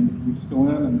rewarding, and we just go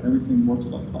in and everything works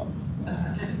like that.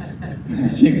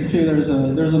 As you can see, there's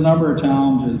a number of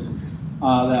challenges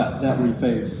that we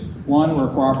face. One, we're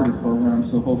a cooperative program,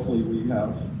 so hopefully we have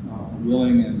a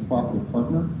willing and cooperative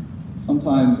partner.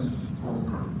 Sometimes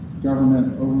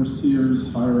government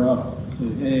overseers higher up say,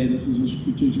 hey, this is a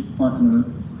strategic partner.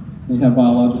 They have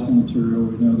biological material.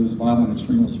 We know there's violent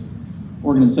extremist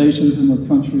organizations in the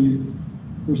country.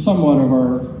 They're somewhat of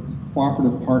our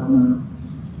cooperative partner.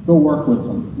 Go work with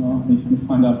them. Well, we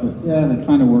find out that, yeah, they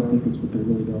kind of work with us, but they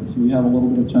really don't. So we have a little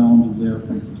bit of challenges there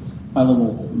from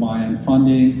high-level buy-in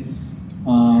funding.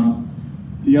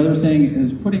 The other thing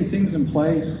is putting things in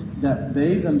place that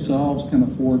they themselves can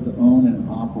afford to own and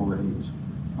operate.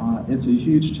 It's a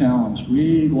huge challenge.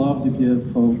 We love to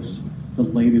give folks the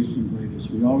latest and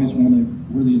greatest. We always want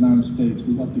to, we're the United States,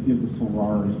 we have to give the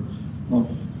Ferrari of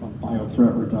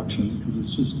bio-threat reduction because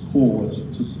it's just cool.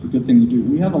 It's just a good thing to do.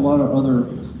 We have a lot of other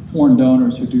foreign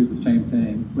donors who do the same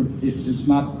thing, but it's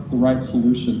not the right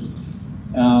solution.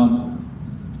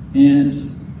 And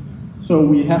so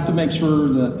we have to make sure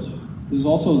that there's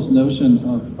also this notion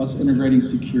of us integrating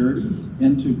security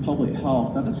into public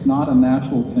health. That is not a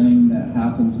natural thing that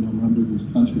happens in a number of these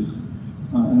countries.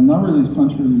 In a number of these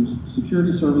countries,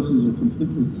 security services are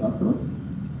completely separate,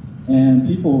 and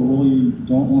people really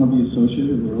don't want to be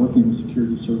associated with working with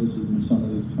security services in some of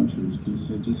these countries because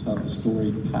they just have a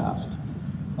storied past.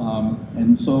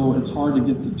 And so it's hard to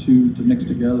get the two to mix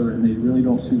together, and they really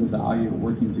don't see the value of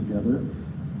working together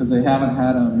because they haven't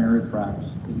had a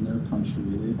Amerithrax in their country.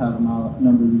 They've had a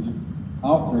number of these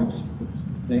outbreaks, but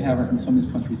they haven't in some of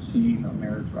these countries seen a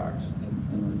Amerithrax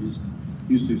and are used to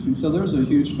these things. So there's a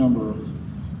huge number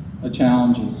of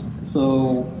challenges.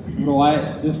 So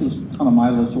this is kind of my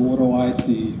list, so what do I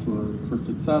see for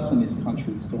success in these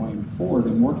countries going forward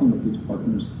and working with these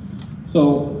partners?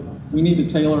 So we need to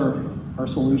tailor our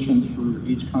solutions for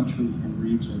each country and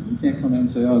region. You can't come in and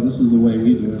say, oh, this is the way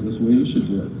we do it, this is the way you should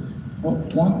do it. Well,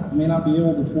 one may not be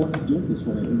able to afford to do it this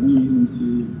way. And we even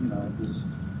see, this,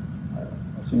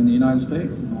 I see in the United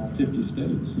States, in all 50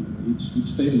 states, each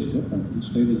state is different. Each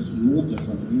state is ruled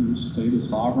differently. Each state is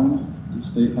sovereign. Each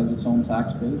state has its own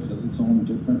tax base, has its own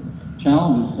different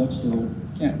challenges, such so you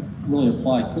can't really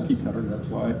apply cookie cutter. That's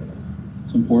why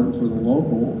it's important for the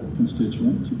local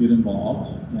constituent to get involved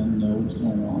and know what's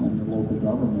going on in the local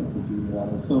government to do a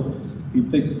lot of. So we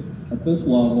think at this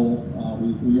level,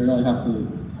 we really have to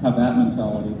have that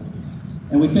mentality.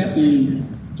 And we can't be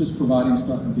just providing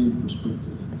stuff and being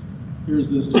prescriptive. Here's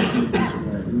this, just do it this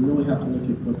way. We really have to look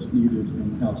at what's needed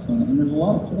and how it's done. And there's a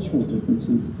lot of cultural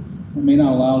differences that may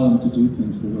not allow them to do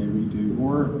things the way we do.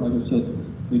 Or, like I said,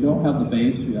 they don't have the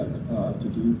base yet to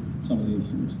do some of these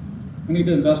things. We need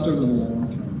to invest over the long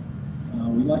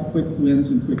term. We like quick wins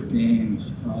and quick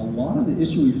gains. A lot of the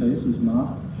issue we face is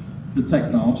not the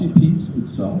technology piece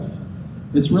itself.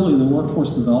 It's really the workforce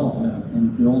development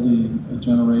and building a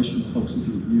generation of folks who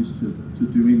get used to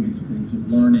doing these things and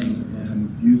learning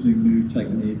and using new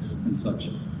techniques and such.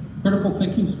 Critical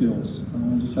thinking skills.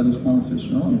 I just had this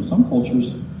conversation earlier. In some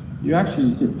cultures, you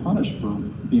actually get punished for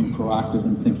being proactive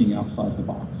and thinking outside the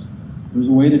box. There's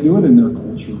a way to do it in their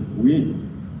culture.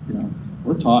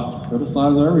 We're taught to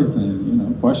criticize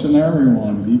everything, question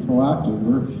everyone, be proactive.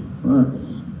 We're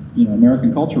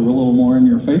American culture, we're a little more in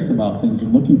your face about things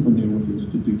and looking for new ways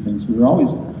to do things. We're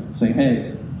always saying,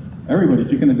 hey, everybody,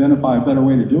 if you can identify a better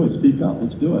way to do it, speak up,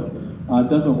 let's do it. It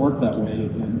doesn't work that way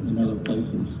in other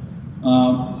places.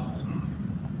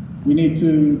 We need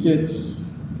to get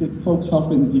folks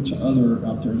helping each other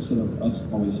out there instead of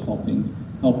us always helping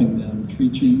them,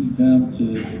 teaching them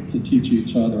to teach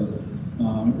each other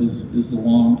is the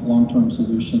long-term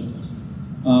solution.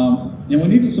 And we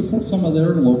need to support some of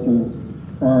their local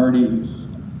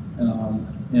priorities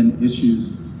and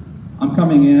issues. I'm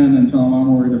coming in and telling them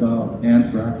I'm worried about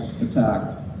anthrax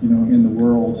attack, in the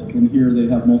world, and here they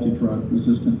have multi-drug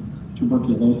resistant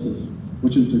tuberculosis.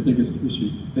 which is their biggest issue.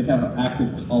 They have an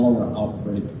active cholera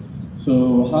outbreak.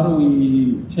 So how do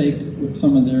we take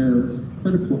some of their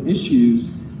critical issues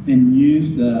and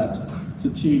use that to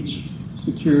teach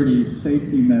security,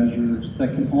 safety measures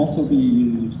that can also be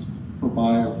used for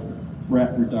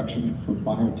threat reduction, for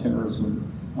bioterrorism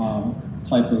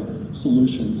type of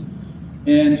solutions.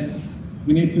 And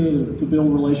we need to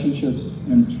build relationships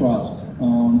and trust.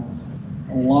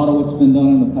 A lot of what's been done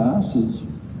in the past is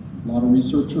a lot of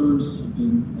researchers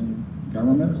and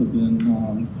governments have been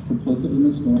complicit in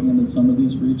this, going into some of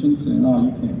these regions saying, oh,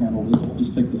 you can't handle this, we'll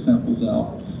just take the samples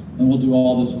out and we'll do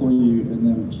all this for you, and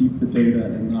then keep the data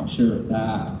and not share it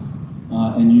back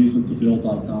and use it to build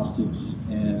diagnostics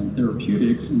and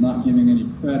therapeutics, and not giving any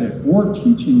credit or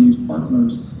teaching these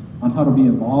partners on how to be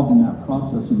involved in that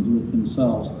process and do it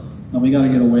themselves. Now we got to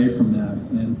get away from that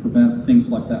and prevent things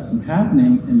like that from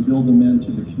happening and build them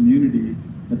into the community,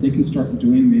 that they can start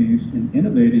doing these and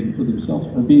innovating for themselves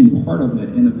or being part of the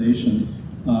innovation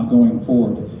going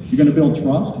forward. You're going to build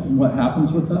trust, and what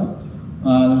happens with that?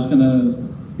 There's going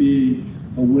to be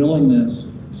a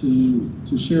willingness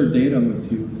to share data with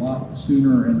you a lot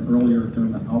sooner and earlier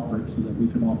during the outbreak, so that we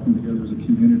can all come together as a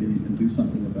community and do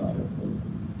something about it. But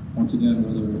once again,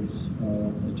 whether it's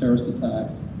a terrorist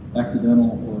attack,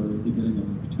 accidental, or the beginning of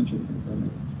a potential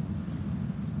pandemic.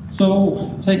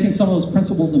 So, taking some of those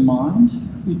principles in mind,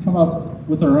 we come up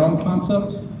with our own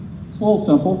concept. It's a little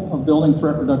simple, of building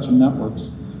threat reduction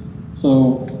networks.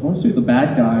 So, mostly the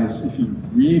bad guys, if you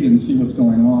read and see what's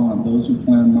going on, those who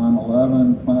plan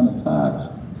 9/11, plan attacks,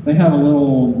 they have a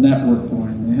little network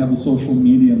going. They have a social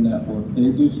media network. They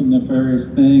do some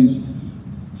nefarious things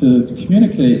to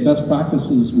communicate best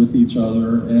practices with each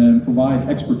other and provide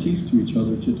expertise to each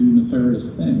other to do nefarious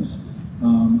things.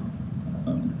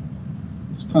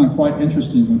 It's kind of quite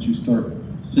interesting once you start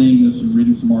seeing this and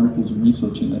reading some articles and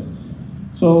researching it.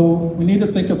 So we need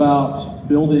to think about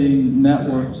building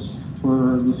networks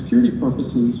for the security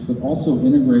purposes, but also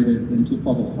integrated into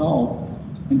public health,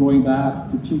 and going back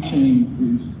to teaching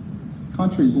these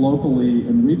countries locally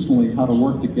and regionally how to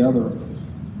work together.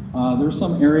 There's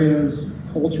some areas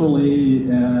culturally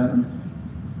and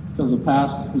because of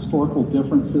past historical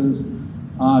differences,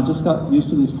 just got used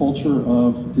to this culture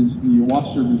of, you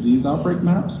watch their disease outbreak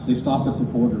maps, they stop at the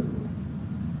border.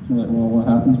 You're like, well, what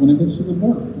happens when it gets to the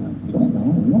border? We don't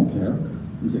know, we don't care.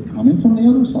 Is it coming from the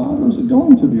other side, or is it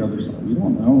going to the other side? We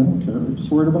don't know, we don't care, we're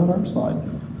just worried about our side.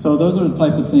 So those are the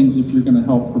type of things, if you're gonna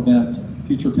help prevent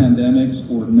future pandemics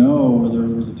or know whether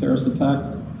there's a terrorist attack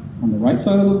on the right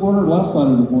side of the border, left side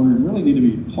of the border, you really need to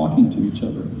be talking to each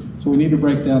other. So we need to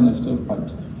break down those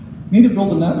stovepipes. We need to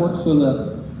build a network so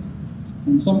that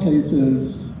in some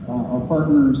cases, our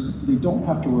partners, they don't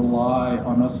have to rely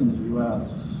on us in the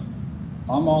US.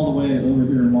 I'm all the way over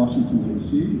here in Washington,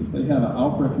 DC. If they have an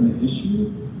outbreak and an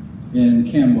issue in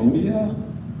Cambodia,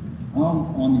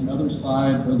 I'm on the other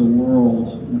side of the world,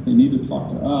 and if they need to talk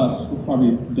to us, we're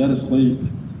probably dead asleep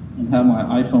and have my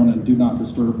iPhone in do not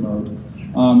disturb mode.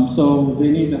 So they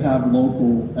need to have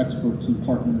local experts and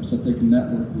partners that they can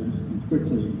network with and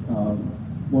quickly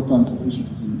work on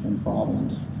solutions and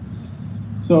problems.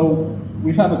 So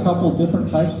we've had a couple different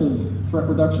types of threat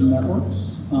reduction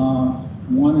networks.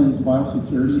 One is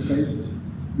biosecurity-based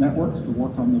networks to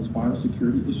work on those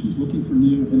biosecurity issues, looking for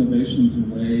new innovations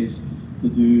and ways to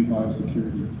do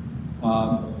biosecurity.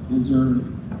 Is there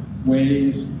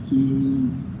ways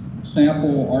to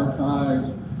sample,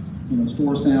 archive,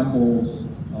 store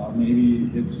samples?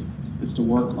 Maybe it's to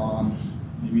work on,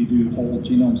 maybe do whole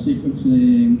genome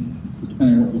sequencing,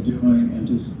 depending on what you're doing, and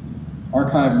just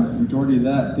archive the majority of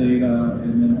that data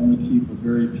and then only keep a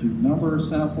very few number of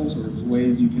samples, or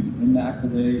ways you can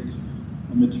inactivate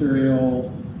a material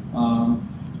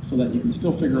so that you can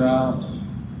still figure out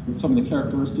what some of the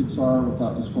characteristics are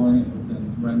without destroying it, but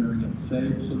then rendering it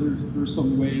safe. So there's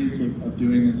some ways of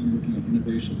doing this and looking at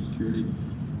innovation security.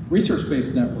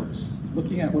 Research-based networks,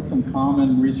 looking at what some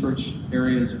common research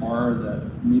areas are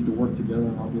that need to work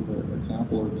together. I'll give an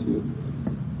example or two.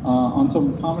 On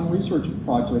some common research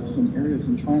projects and areas,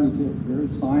 and trying to get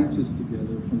various scientists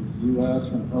together from the US,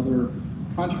 from other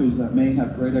countries that may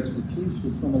have great expertise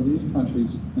with some of these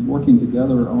countries, and working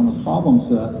together on a problem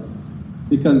set.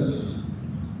 Because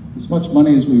as much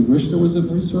money as we wish there was in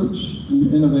research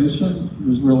and innovation,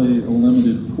 there's really a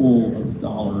limited pool of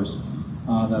dollars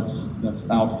that's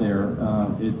out there.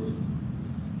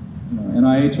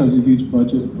 NIH has a huge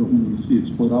budget, but when you see it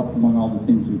split up among all the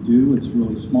things they do, it's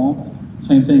really small.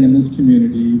 Same thing in this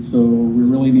community, so we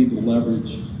really need to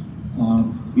leverage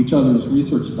each other's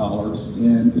research dollars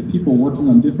and get people working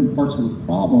on different parts of the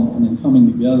problem and then coming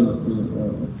together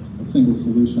for a single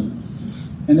solution.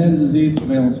 And then disease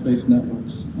surveillance-based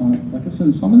networks. Like I said,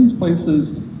 in some of these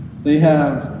places, they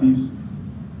have these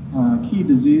key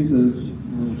diseases,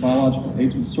 biological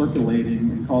agents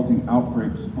circulating and causing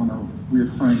outbreaks on a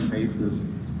recurring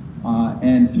basis.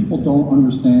 And people don't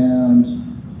understand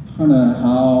kind of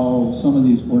how some of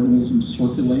these organisms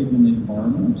circulate in the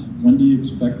environment. When do you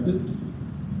expect it?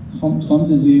 Some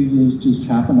diseases just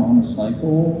happen on a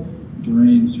cycle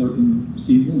during certain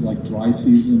seasons, like dry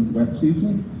season, wet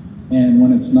season. And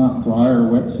when it's not dry or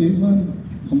wet season,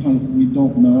 sometimes we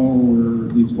don't know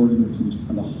where these organisms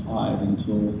kind of hide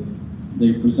until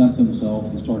they present themselves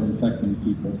and start infecting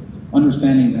people.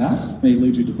 Understanding that may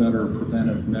lead you to better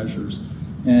preventive measures.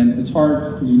 And it's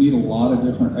hard because you need a lot of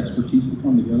different expertise to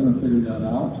come together and figure that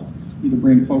out. You need to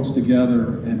bring folks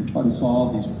together and try to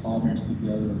solve these problems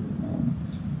together.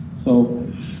 So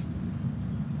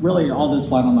really all this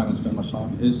slide, I'm not going to spend much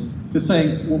time, is just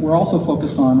saying what we're also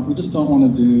focused on, we just don't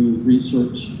want to do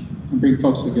research and bring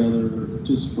folks together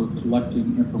just for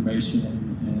collecting information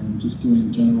and just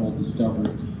doing general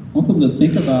discovery. I want them to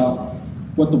think about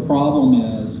what the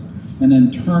problem is and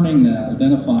then turning that,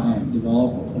 identifying it,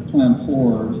 develop a plan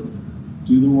forward,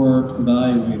 do the work,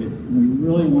 evaluate it. And we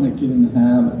really want to get in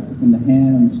the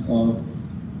hands of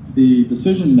the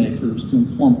decision makers to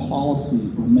inform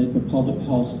policy or make a public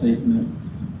health statement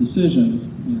decision.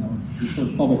 You know, for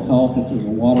public health, if there's a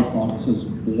water problem, it says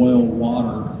boil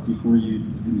water before you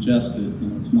ingest it. You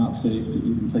know, it's not safe to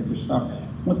even take a shower.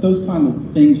 I want those kind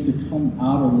of things to come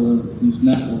out of these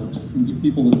networks and get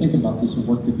people to think about this and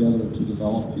work together to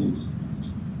develop these.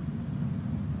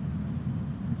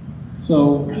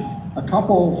 So a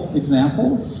couple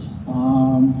examples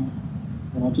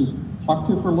that I'll just talk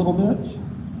to for a little bit.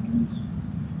 And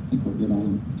I think we're good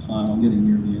on time. I'm getting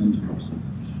near the end here. So.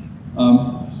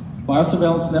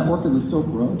 Biosurveillance Network of the Silk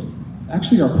Road.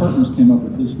 Actually, our partners came up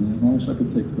with this name. I wish I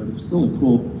could take credit. It's a really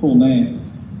cool name.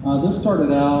 This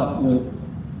started out with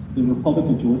the Republic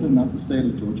of Georgia, not the state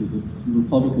of Georgia, the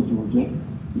Republic of Georgia,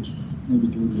 which maybe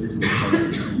Georgia is a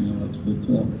republic, you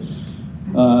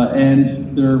know,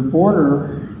 and their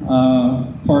border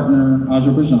partner,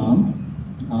 Azerbaijan,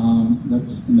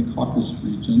 that's in the Caucasus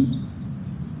region,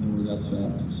 where that's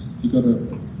at. If you go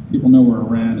to, people know where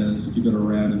Iran is. If you go to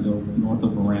Iran and go north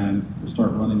of Iran, you'll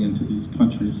start running into these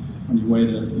countries on your way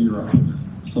to Europe.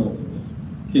 So,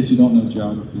 in case you don't know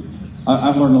geography,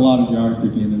 I've learned a lot of geography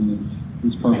being in this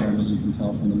program, as you can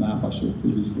tell from the map I showed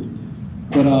previously.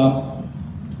 But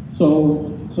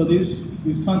so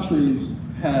these countries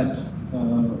had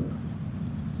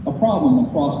a problem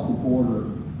across the border.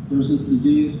 There's this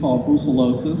disease called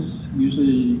brucellosis.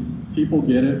 Usually people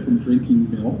get it from drinking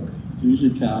milk.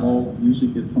 Usually cattle,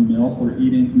 usually get from milk or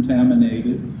eating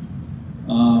contaminated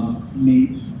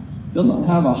meats. Doesn't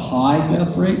have a high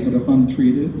death rate, but if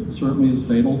untreated, it certainly is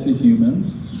fatal to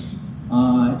humans.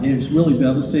 It's really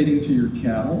devastating to your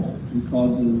cattle. It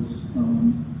causes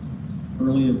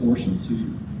early abortion, so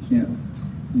you can't,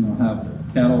 have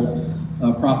cattle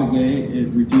propagate. It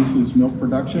reduces milk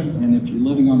production, and if you're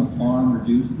living on a farm,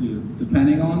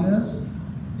 depending on this,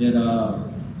 it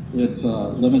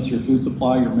limits your food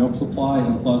supply, your milk supply,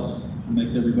 and plus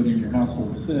make everybody in your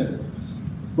household sick.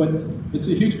 But it's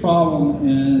a huge problem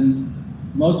in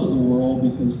most of the world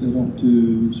because they don't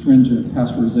do stringent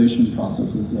pasteurization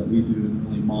processes that we do and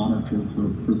really monitor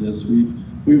for this.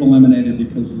 We've eliminated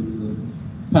because of the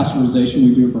pasteurization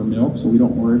we do for milk, so we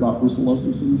don't worry about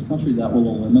brucellosis in this country. That will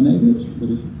eliminate it. But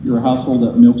if you're a household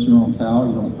that milks your own cow,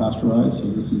 you don't pasteurize, so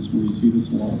this is where you see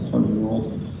this in a lot of part of the world.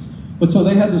 But so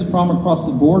they had this problem across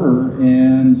the border,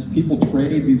 and people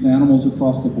trade these animals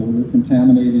across the border,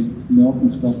 contaminated milk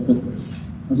and stuff. But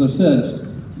as I said,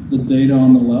 the data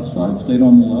on the left side stayed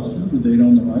on the left side, the data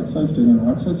on the right side stayed on the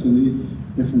right side. So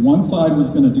if one side was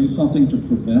going to do something to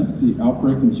prevent the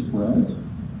outbreak and spread,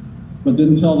 but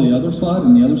didn't tell the other side,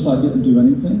 and the other side didn't do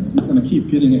anything, you're going to keep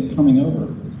getting it coming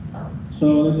over.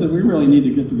 So they said, we really need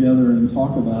to get together and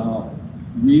talk about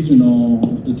regional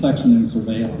detection and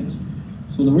surveillance.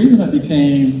 So the reason it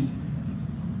became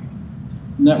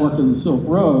Network of the Silk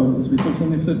Road is because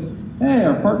then they said, hey,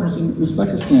 our partners in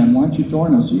Uzbekistan, why don't you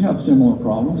join us? You have similar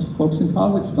problems. Folks in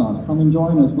Kazakhstan, come and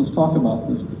join us. Let's talk about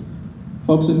this.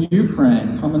 Folks in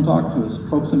Ukraine, come and talk to us.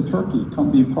 Folks in Turkey,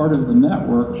 come be part of the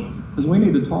network, because we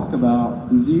need to talk about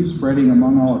disease spreading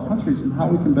among all our countries and how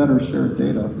we can better share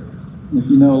data. And if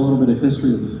you know a little bit of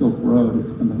history of the Silk Road,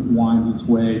 it kind of winds its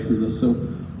way through this. So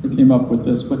they came up with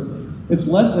this. But it's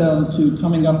led them to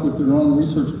coming up with their own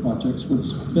research projects.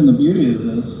 What's been the beauty of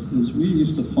this is we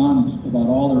used to fund about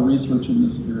all their research in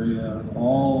this area,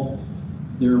 all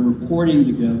they're reporting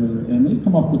together, and they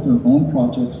come up with their own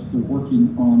projects. They're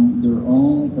working on their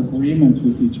own agreements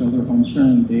with each other on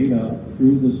sharing data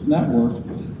through this network.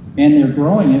 And they're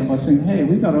growing it by saying, hey,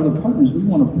 we've got other partners we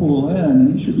want to pull in,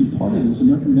 and you should be part of this, and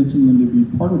they're convincing them to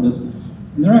be part of this.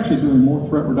 And they're actually doing more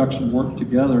threat reduction work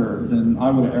together than I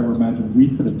would have ever imagined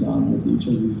we could have done with each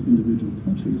of these individual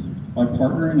countries by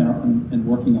partnering up and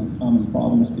working on common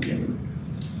problems together.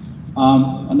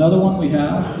 Another one we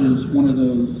have is one of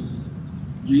those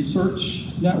research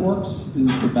networks,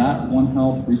 is the BAT One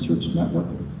Health Research Network,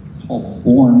 called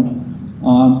BORN.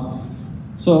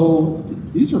 So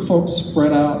these are folks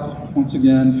spread out, once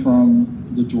again, from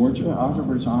the Georgia,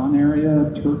 Azerbaijan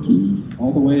area, Turkey,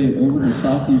 all the way over to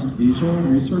Southeast Asia,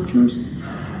 researchers.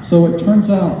 So it turns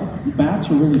out bats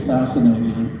are really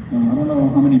fascinating. I don't know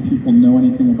how many people know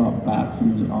anything about bats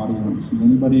in the audience. Has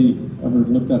anybody ever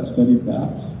looked at, studied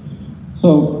bats?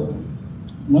 So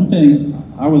one thing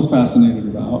I was fascinated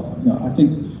about, I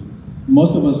think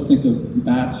most of us think of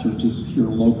bats are just here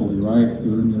locally, right?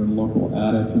 They're in their local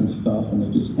attic and stuff, and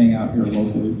they just hang out here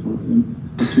locally for in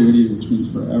perpetuity, which means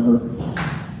forever.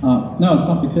 No, it's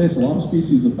not the case. A lot of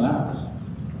species of bats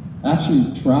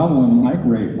actually travel and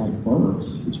migrate like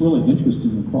birds. It's really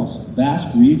interesting across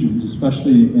vast regions,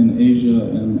 especially in Asia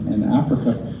and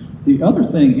Africa. The other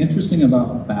thing interesting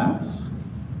about bats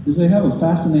is they have a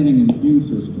fascinating immune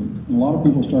system. And a lot of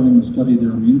people are starting to study their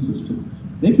immune system.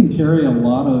 They can carry a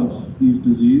lot of these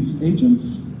disease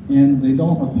agents, and they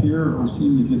don't appear or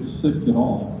seem to get sick at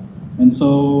all. And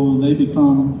so they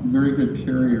become very good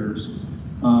carriers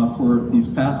for these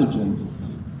pathogens.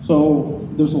 So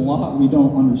there's a lot we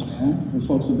don't understand. The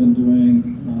folks have been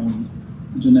doing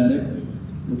genetic,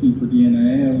 looking for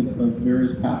DNA of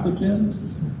various pathogens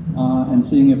and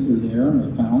seeing if they're there,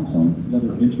 and they found some that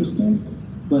are interesting.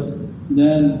 But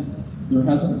then there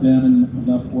hasn't been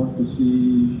enough work to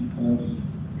see if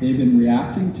they've been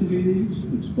reacting to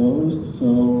these, exposed.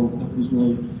 So it was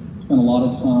really spent a lot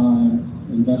of time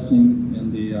investing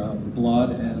in the blood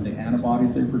and the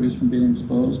antibodies they produce from being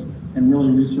exposed, and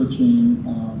really researching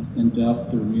in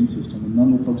depth their immune system. A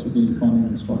number of folks are getting funding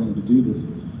and starting to do this.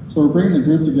 So we're bringing the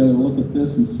group together to look at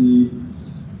this and see,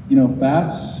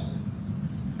 bats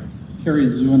carry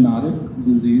zoonotic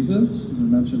diseases, as I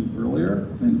mentioned earlier,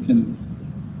 and can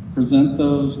present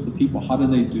those to people. How do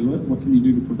they do it? What can you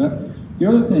do to prevent? The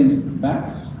other thing,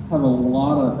 bats have a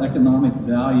lot of economic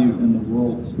value in the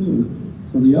world too.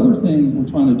 So the other thing we're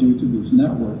trying to do through this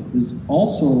network is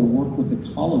also work with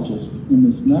ecologists in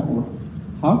this network.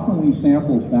 How can we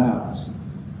sample bats?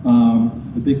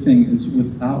 The big thing is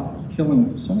without killing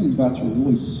them. Some of these bats are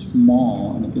really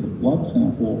small, and to get a blood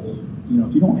sample,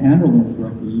 if you don't handle them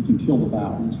correctly, you can kill the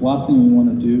bat. And it's the last thing we want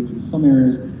to do, because some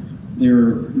areas,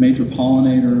 they're major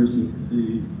pollinators,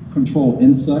 they control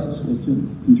insects, they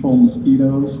can control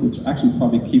mosquitoes, which actually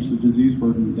probably keeps the disease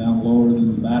burden down lower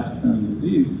than the bats carrying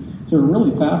disease. So they're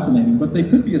really fascinating, but they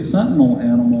could be a sentinel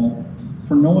animal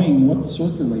for knowing what's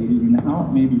circulating and how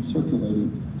it may be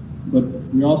circulating. But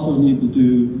we also need to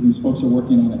do, these folks are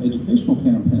working on an educational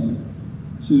campaign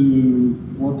to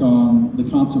work on the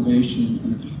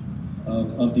conservation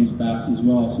of these bats as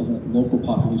well, so that local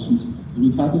populations,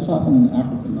 we've had this happen in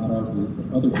Africa, not our group,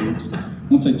 but other groups.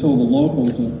 Once they told the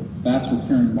locals that bats were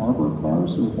carrying Marburg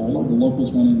virus or Ebola, the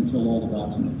locals went in and killed all the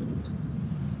bats in the cave.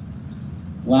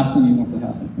 Last thing you want to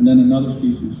happen. And then another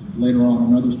species, later on,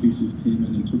 another species came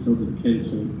in and took over the cave,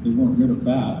 so they weren't rid of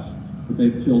bats, but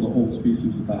they killed a whole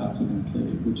species of bats in the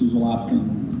cave, which is the last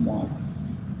thing we want.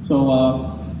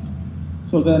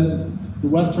 So then the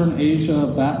Western Asia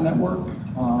Bat Network,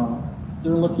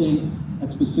 they're looking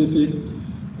at specific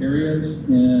areas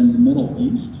in the Middle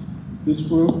East. This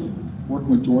group, working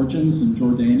with Georgians and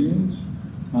Jordanians,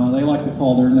 they like to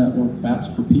call their network Bats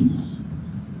for Peace,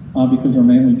 because they're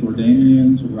mainly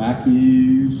Jordanians,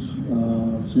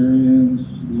 Iraqis,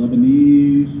 Syrians,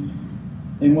 Lebanese.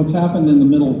 And what's happened in the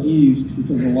Middle East,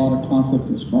 because of a lot of conflict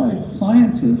and strife,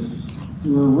 scientists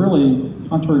who are really,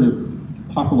 contrary to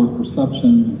popular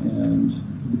perception and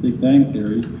the Big Bang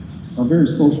Theory, are very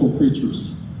social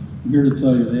creatures. I'm here to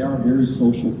tell you, they are very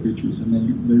social creatures, and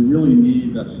they really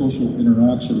need that social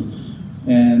interaction.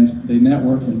 And they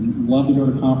network and love to go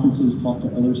to conferences, talk to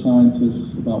other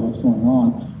scientists about what's going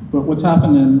on. But what's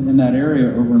happened in that area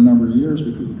over a number of years,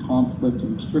 because of conflict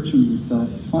and restrictions and stuff,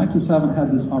 scientists haven't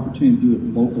had this opportunity to do it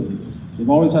locally. They've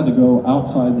always had to go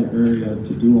outside the area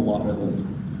to do a lot of this.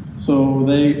 So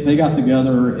they got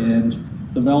together and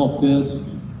developed this,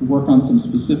 to work on some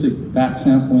specific bat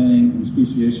sampling and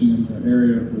speciation in their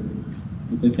area.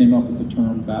 But they came up with the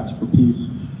term Bats for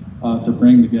Peace to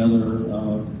bring together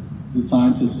the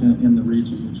scientists in the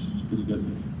region, which is pretty good.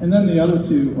 And then the other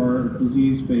two are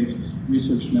disease-based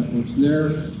research networks.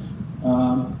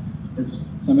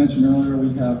 As I mentioned earlier,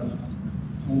 we have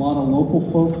a lot of local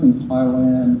folks in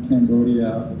Thailand,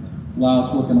 Cambodia,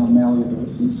 Laos working on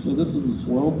maliodosis. So this is a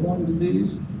soil-borne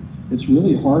disease. It's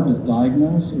really hard to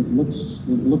diagnose. It looks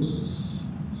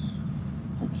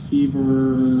like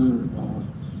fever,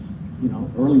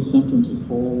 early symptoms of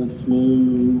cold,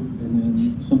 flu, and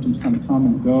then symptoms kind of come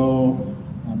and go.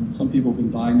 And some people have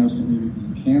been diagnosed as maybe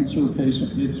being a cancer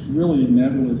patient. It's really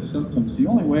nebulous symptoms. The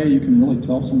only way you can really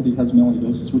tell somebody has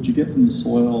melioidosis, what you get from the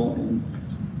soil, and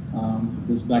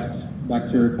this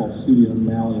bacteria called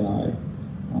Pseudomonas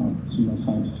malii.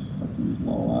 Scientists have to use a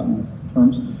lot of Latin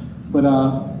terms. But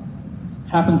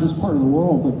happens this part of the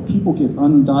world, but people get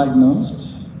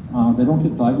undiagnosed. They don't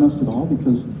get diagnosed at all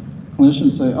because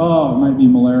clinicians say, oh, it might be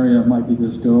malaria, it might be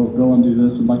this, go and do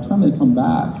this. And by the time they come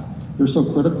back, they're so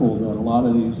critical that a lot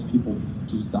of these people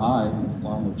just die,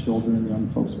 along with children, young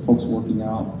folks working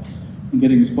out and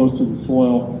getting exposed to the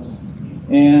soil.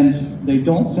 And they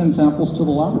don't send samples to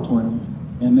the laboratory,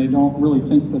 and they don't really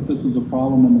think that this is a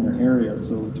problem in their area.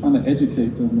 So we're trying to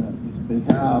educate them that if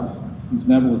they have these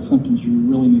nebulous symptoms, you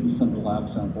really need to send a lab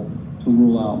sample to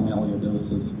rule out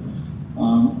maliodosis.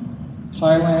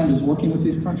 Thailand is working with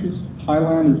these countries.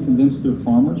 Thailand is convinced their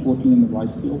farmers working in the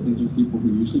rice fields, these are people who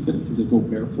usually get it because they go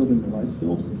barefoot in the rice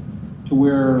fields, to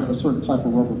wear a certain type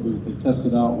of rubber boot. They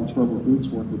tested out which rubber boots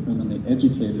work with them, and they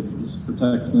educated them. This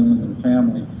protects them and their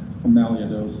family from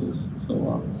maliodosis.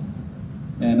 So,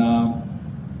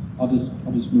 I'll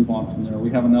just move on from there. We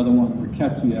have another one.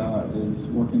 Rickettsia is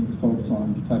working with folks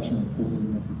on detection and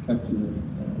reporting of rickettsia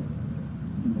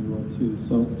in the world too.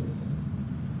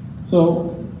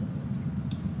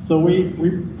 So we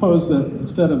propose that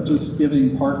instead of just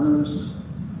giving partners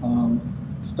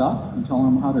stuff and telling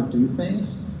them how to do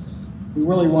things, we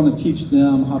really want to teach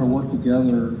them how to work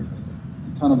together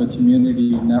in kind of a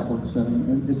community network setting.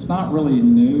 And it's not really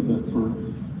new, but for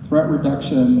threat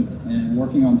reduction and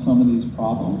working on some of these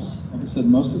problems, like I said,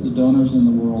 most of the donors in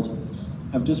the world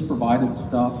have just provided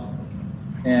stuff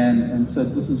and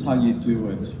said, this is how you do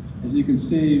it. As you can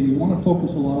see, we want to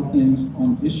focus a lot of things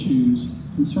on issues,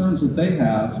 concerns that they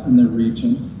have in their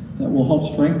region that will help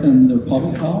strengthen their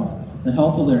public health, the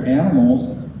health of their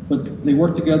animals, but they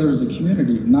work together as a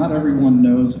community. Not everyone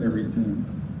knows everything.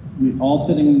 We all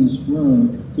sitting in this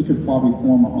room, we could probably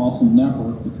form an awesome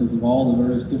network because of all the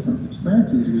various different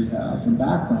experiences we have and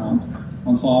backgrounds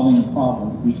on solving a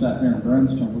problem. If we sat here and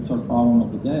brainstormed what's our problem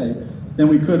of the day, then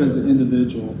we could as an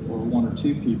individual or one or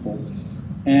two people.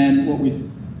 And what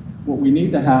we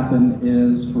need to happen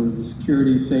is for the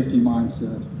security, safety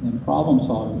mindset and problem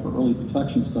solving for early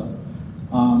detection stuff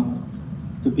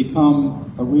to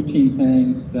become a routine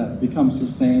thing that becomes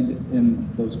sustained in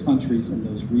those countries and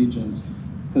those regions.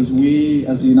 Because we,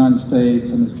 as the United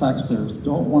States and as taxpayers,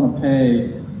 don't want to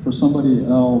pay for somebody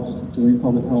else doing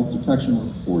public health detection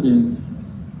reporting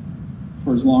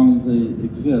for as long as they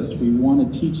exist. We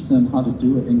want to teach them how to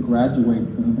do it and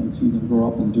graduate them and see them grow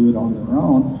up and do it on their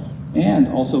own, and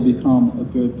also become a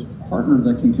good partner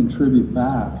that can contribute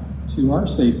back to our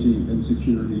safety and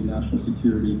security, national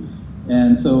security.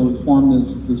 And so we form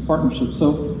this partnership.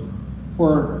 So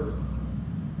for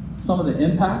some of the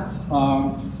impact,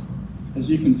 as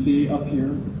you can see up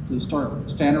here, to start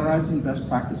standardizing best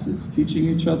practices, teaching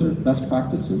each other best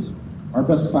practices. Our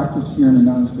best practice here in the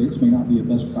United States may not be a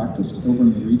best practice over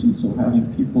in the region, so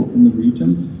having people in the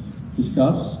regions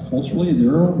discuss culturally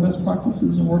their own best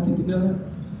practices and working together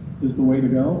is the way to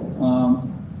go.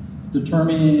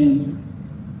 Determining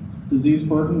disease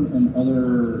burden and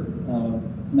other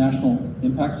national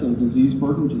impacts of disease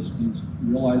burden just means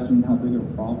realizing how big of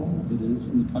a problem it is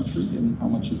in the country and how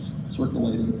much it's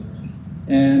circulating.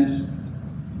 And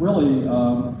really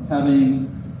having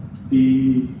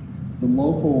the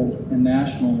local and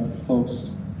national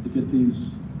folks to get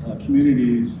these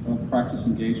communities of practice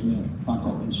engagement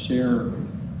content and share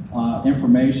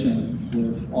information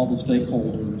with all the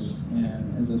stakeholders,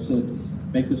 and as I said,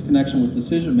 make this connection with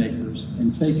decision makers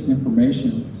and take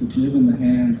information to give in the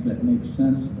hands that make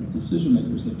sense of decision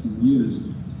makers that can use.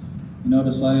 You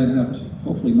notice I have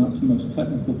hopefully not too much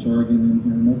technical jargon in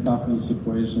here, no calculus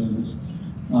equations,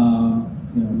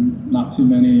 not too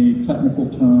many technical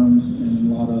terms and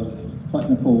a lot of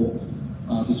technical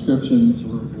descriptions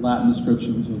or Latin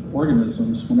descriptions of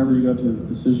organisms. Whenever you go to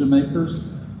decision makers,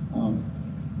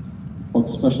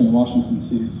 folks, especially in Washington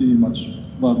CDC, much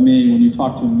love me. When you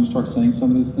talk to them, you start saying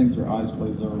some of these things, their eyes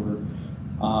glaze over.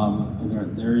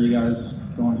 And there you guys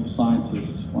go on, you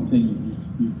scientists. One thing,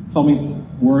 you tell me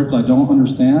words I don't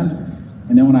understand,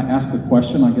 and then when I ask a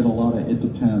question, I get a lot of "it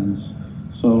depends."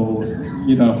 So,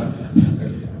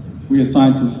 we as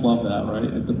scientists love that, right?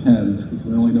 It depends, because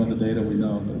we only know the data we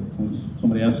know, but when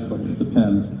somebody asks what it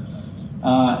depends.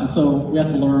 And so we have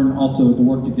to learn also to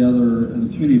work together in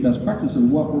the community best practice of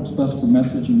what works best for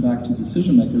messaging back to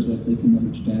decision makers that they can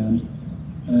understand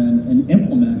and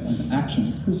implement an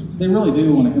action. Because they really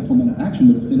do want to implement an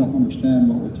action, but if they don't understand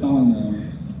what we're telling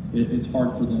them, it's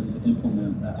hard for them to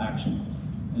implement that action.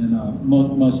 And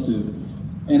most do.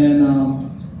 And then,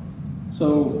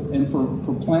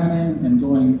 for planning and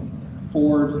going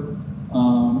forward,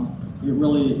 it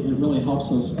really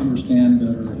helps us understand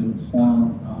better and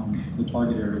inform the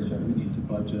target areas that we need to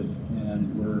budget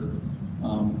and where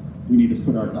we need to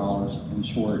put our dollars, in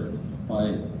short,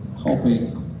 by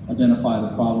helping identify the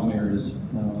problem areas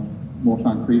more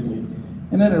concretely.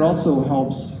 And then it also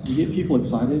helps, you get people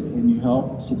excited and you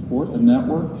help support a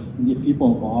network and get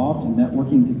people involved and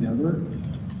networking together.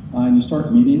 And you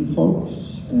start meeting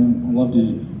folks, and I love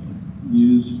to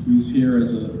use here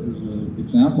as an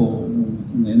example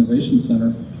in the Innovation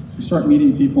Center. You start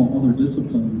meeting people in other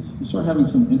disciplines. You start having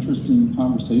some interesting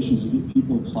conversations. You get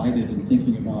people excited and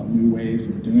thinking about new ways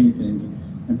of doing things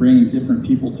and bringing different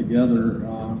people together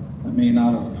that may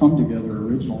not have come together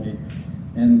originally.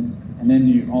 And then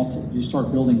you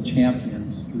start building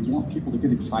champions. You want people to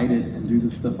get excited and do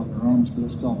this stuff on their own instead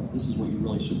of telling them, this is what you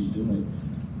really should be doing.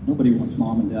 Nobody wants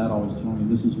mom and dad always telling you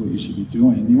this is what you should be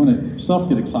doing. You want to yourself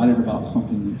get excited about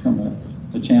something and become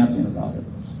a champion about it.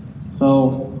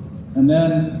 So, and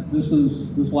then this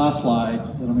last slide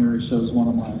that I'm going to show is one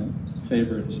of my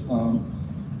favorites.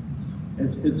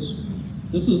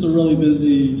 This is a really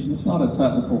busy, it's not a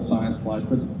technical science slide,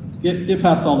 but get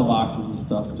past all the boxes and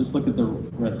stuff. Just look at the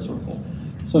red circle.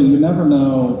 So you never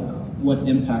know what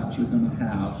impact you're going to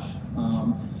have.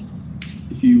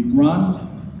 If you run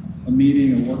a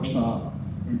meeting, a workshop,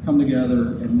 and come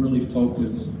together and really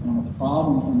focus on a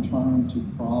problem and trying to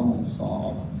problem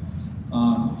solve,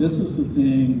 this is the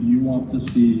thing you want to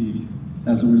see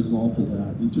as a result of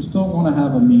that. You just don't want to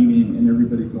have a meeting and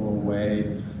everybody go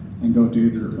away and go do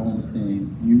their own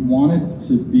thing. You want it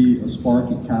to be a spark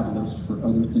and catalyst for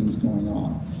other things going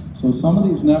on. So some of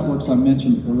these networks I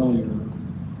mentioned earlier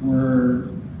were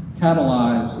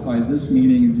catalyzed by this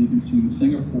meeting, as you can see, in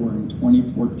Singapore in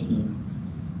 2014.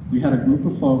 We had a group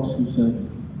of folks who said,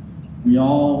 we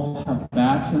all have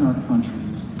bats in our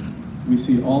countries. We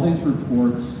see all these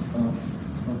reports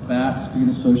of bats being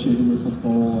associated with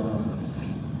Ebola,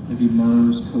 maybe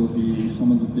MERS, COVID,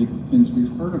 some of the big things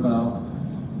we've heard about.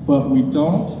 But we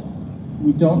don't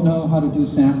know how to do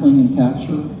sampling and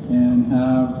capture and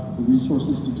have the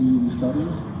resources to do the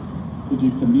studies. Would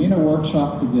you convene a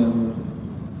workshop together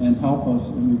and help us?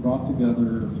 And we brought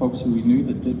together folks who we knew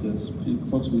that did this,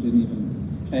 folks we didn't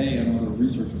even pay on other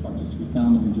research projects. We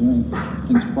found them doing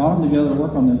things, brought them together to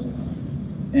work on this.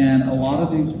 And a lot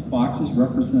of these boxes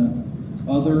represent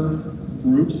other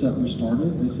groups that were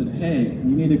started. They said, hey,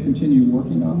 we need to continue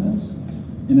working on this.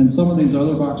 And then some of these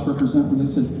other boxes represent where they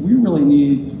said, we really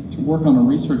need to work on a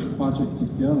research project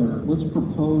together. Let's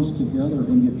propose together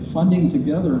and get funding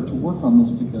together to work on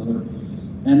this together.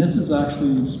 And this has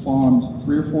actually spawned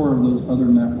 3 or 4 of those other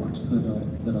networks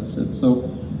that I said. So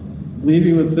leave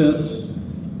you with this.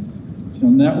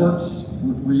 Networks,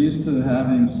 we're used to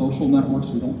having social networks.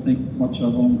 We don't think much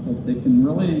of them, but they can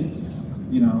really,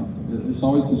 it's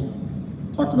always just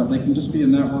talked about, they can just be a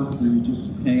network where you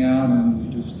just hang out and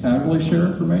you just casually share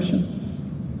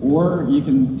information, or you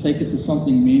can take it to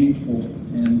something meaningful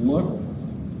and look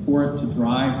for it to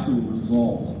drive to a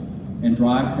result and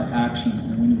drive to action.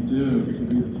 And when you do, it can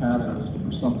be the catalyst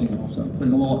for something else. So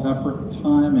putting a little effort,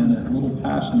 time in it, a little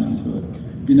passion into it.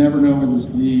 You never know where this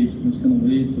leads, and it's going to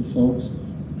lead to folks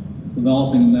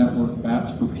developing a network, Bats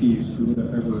for Peace, who would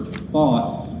have ever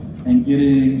thought, and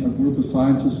getting a group of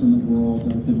scientists in the world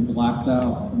that have been blacked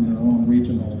out from their own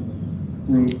regional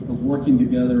group of working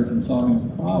together and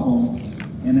solving a problem.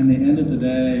 And in the end of the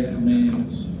day, for me,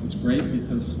 it's great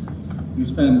because we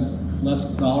spend less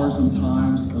dollars and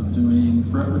times of doing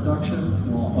threat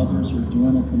reduction while others are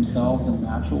doing it themselves and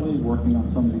naturally working on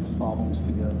some of these problems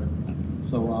together.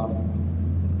 So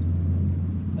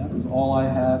that is all I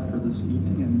had for this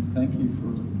evening, and thank you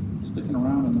for sticking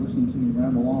around and listening to me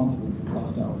ramble on for the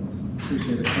last hour.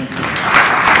 Appreciate it. Thank you.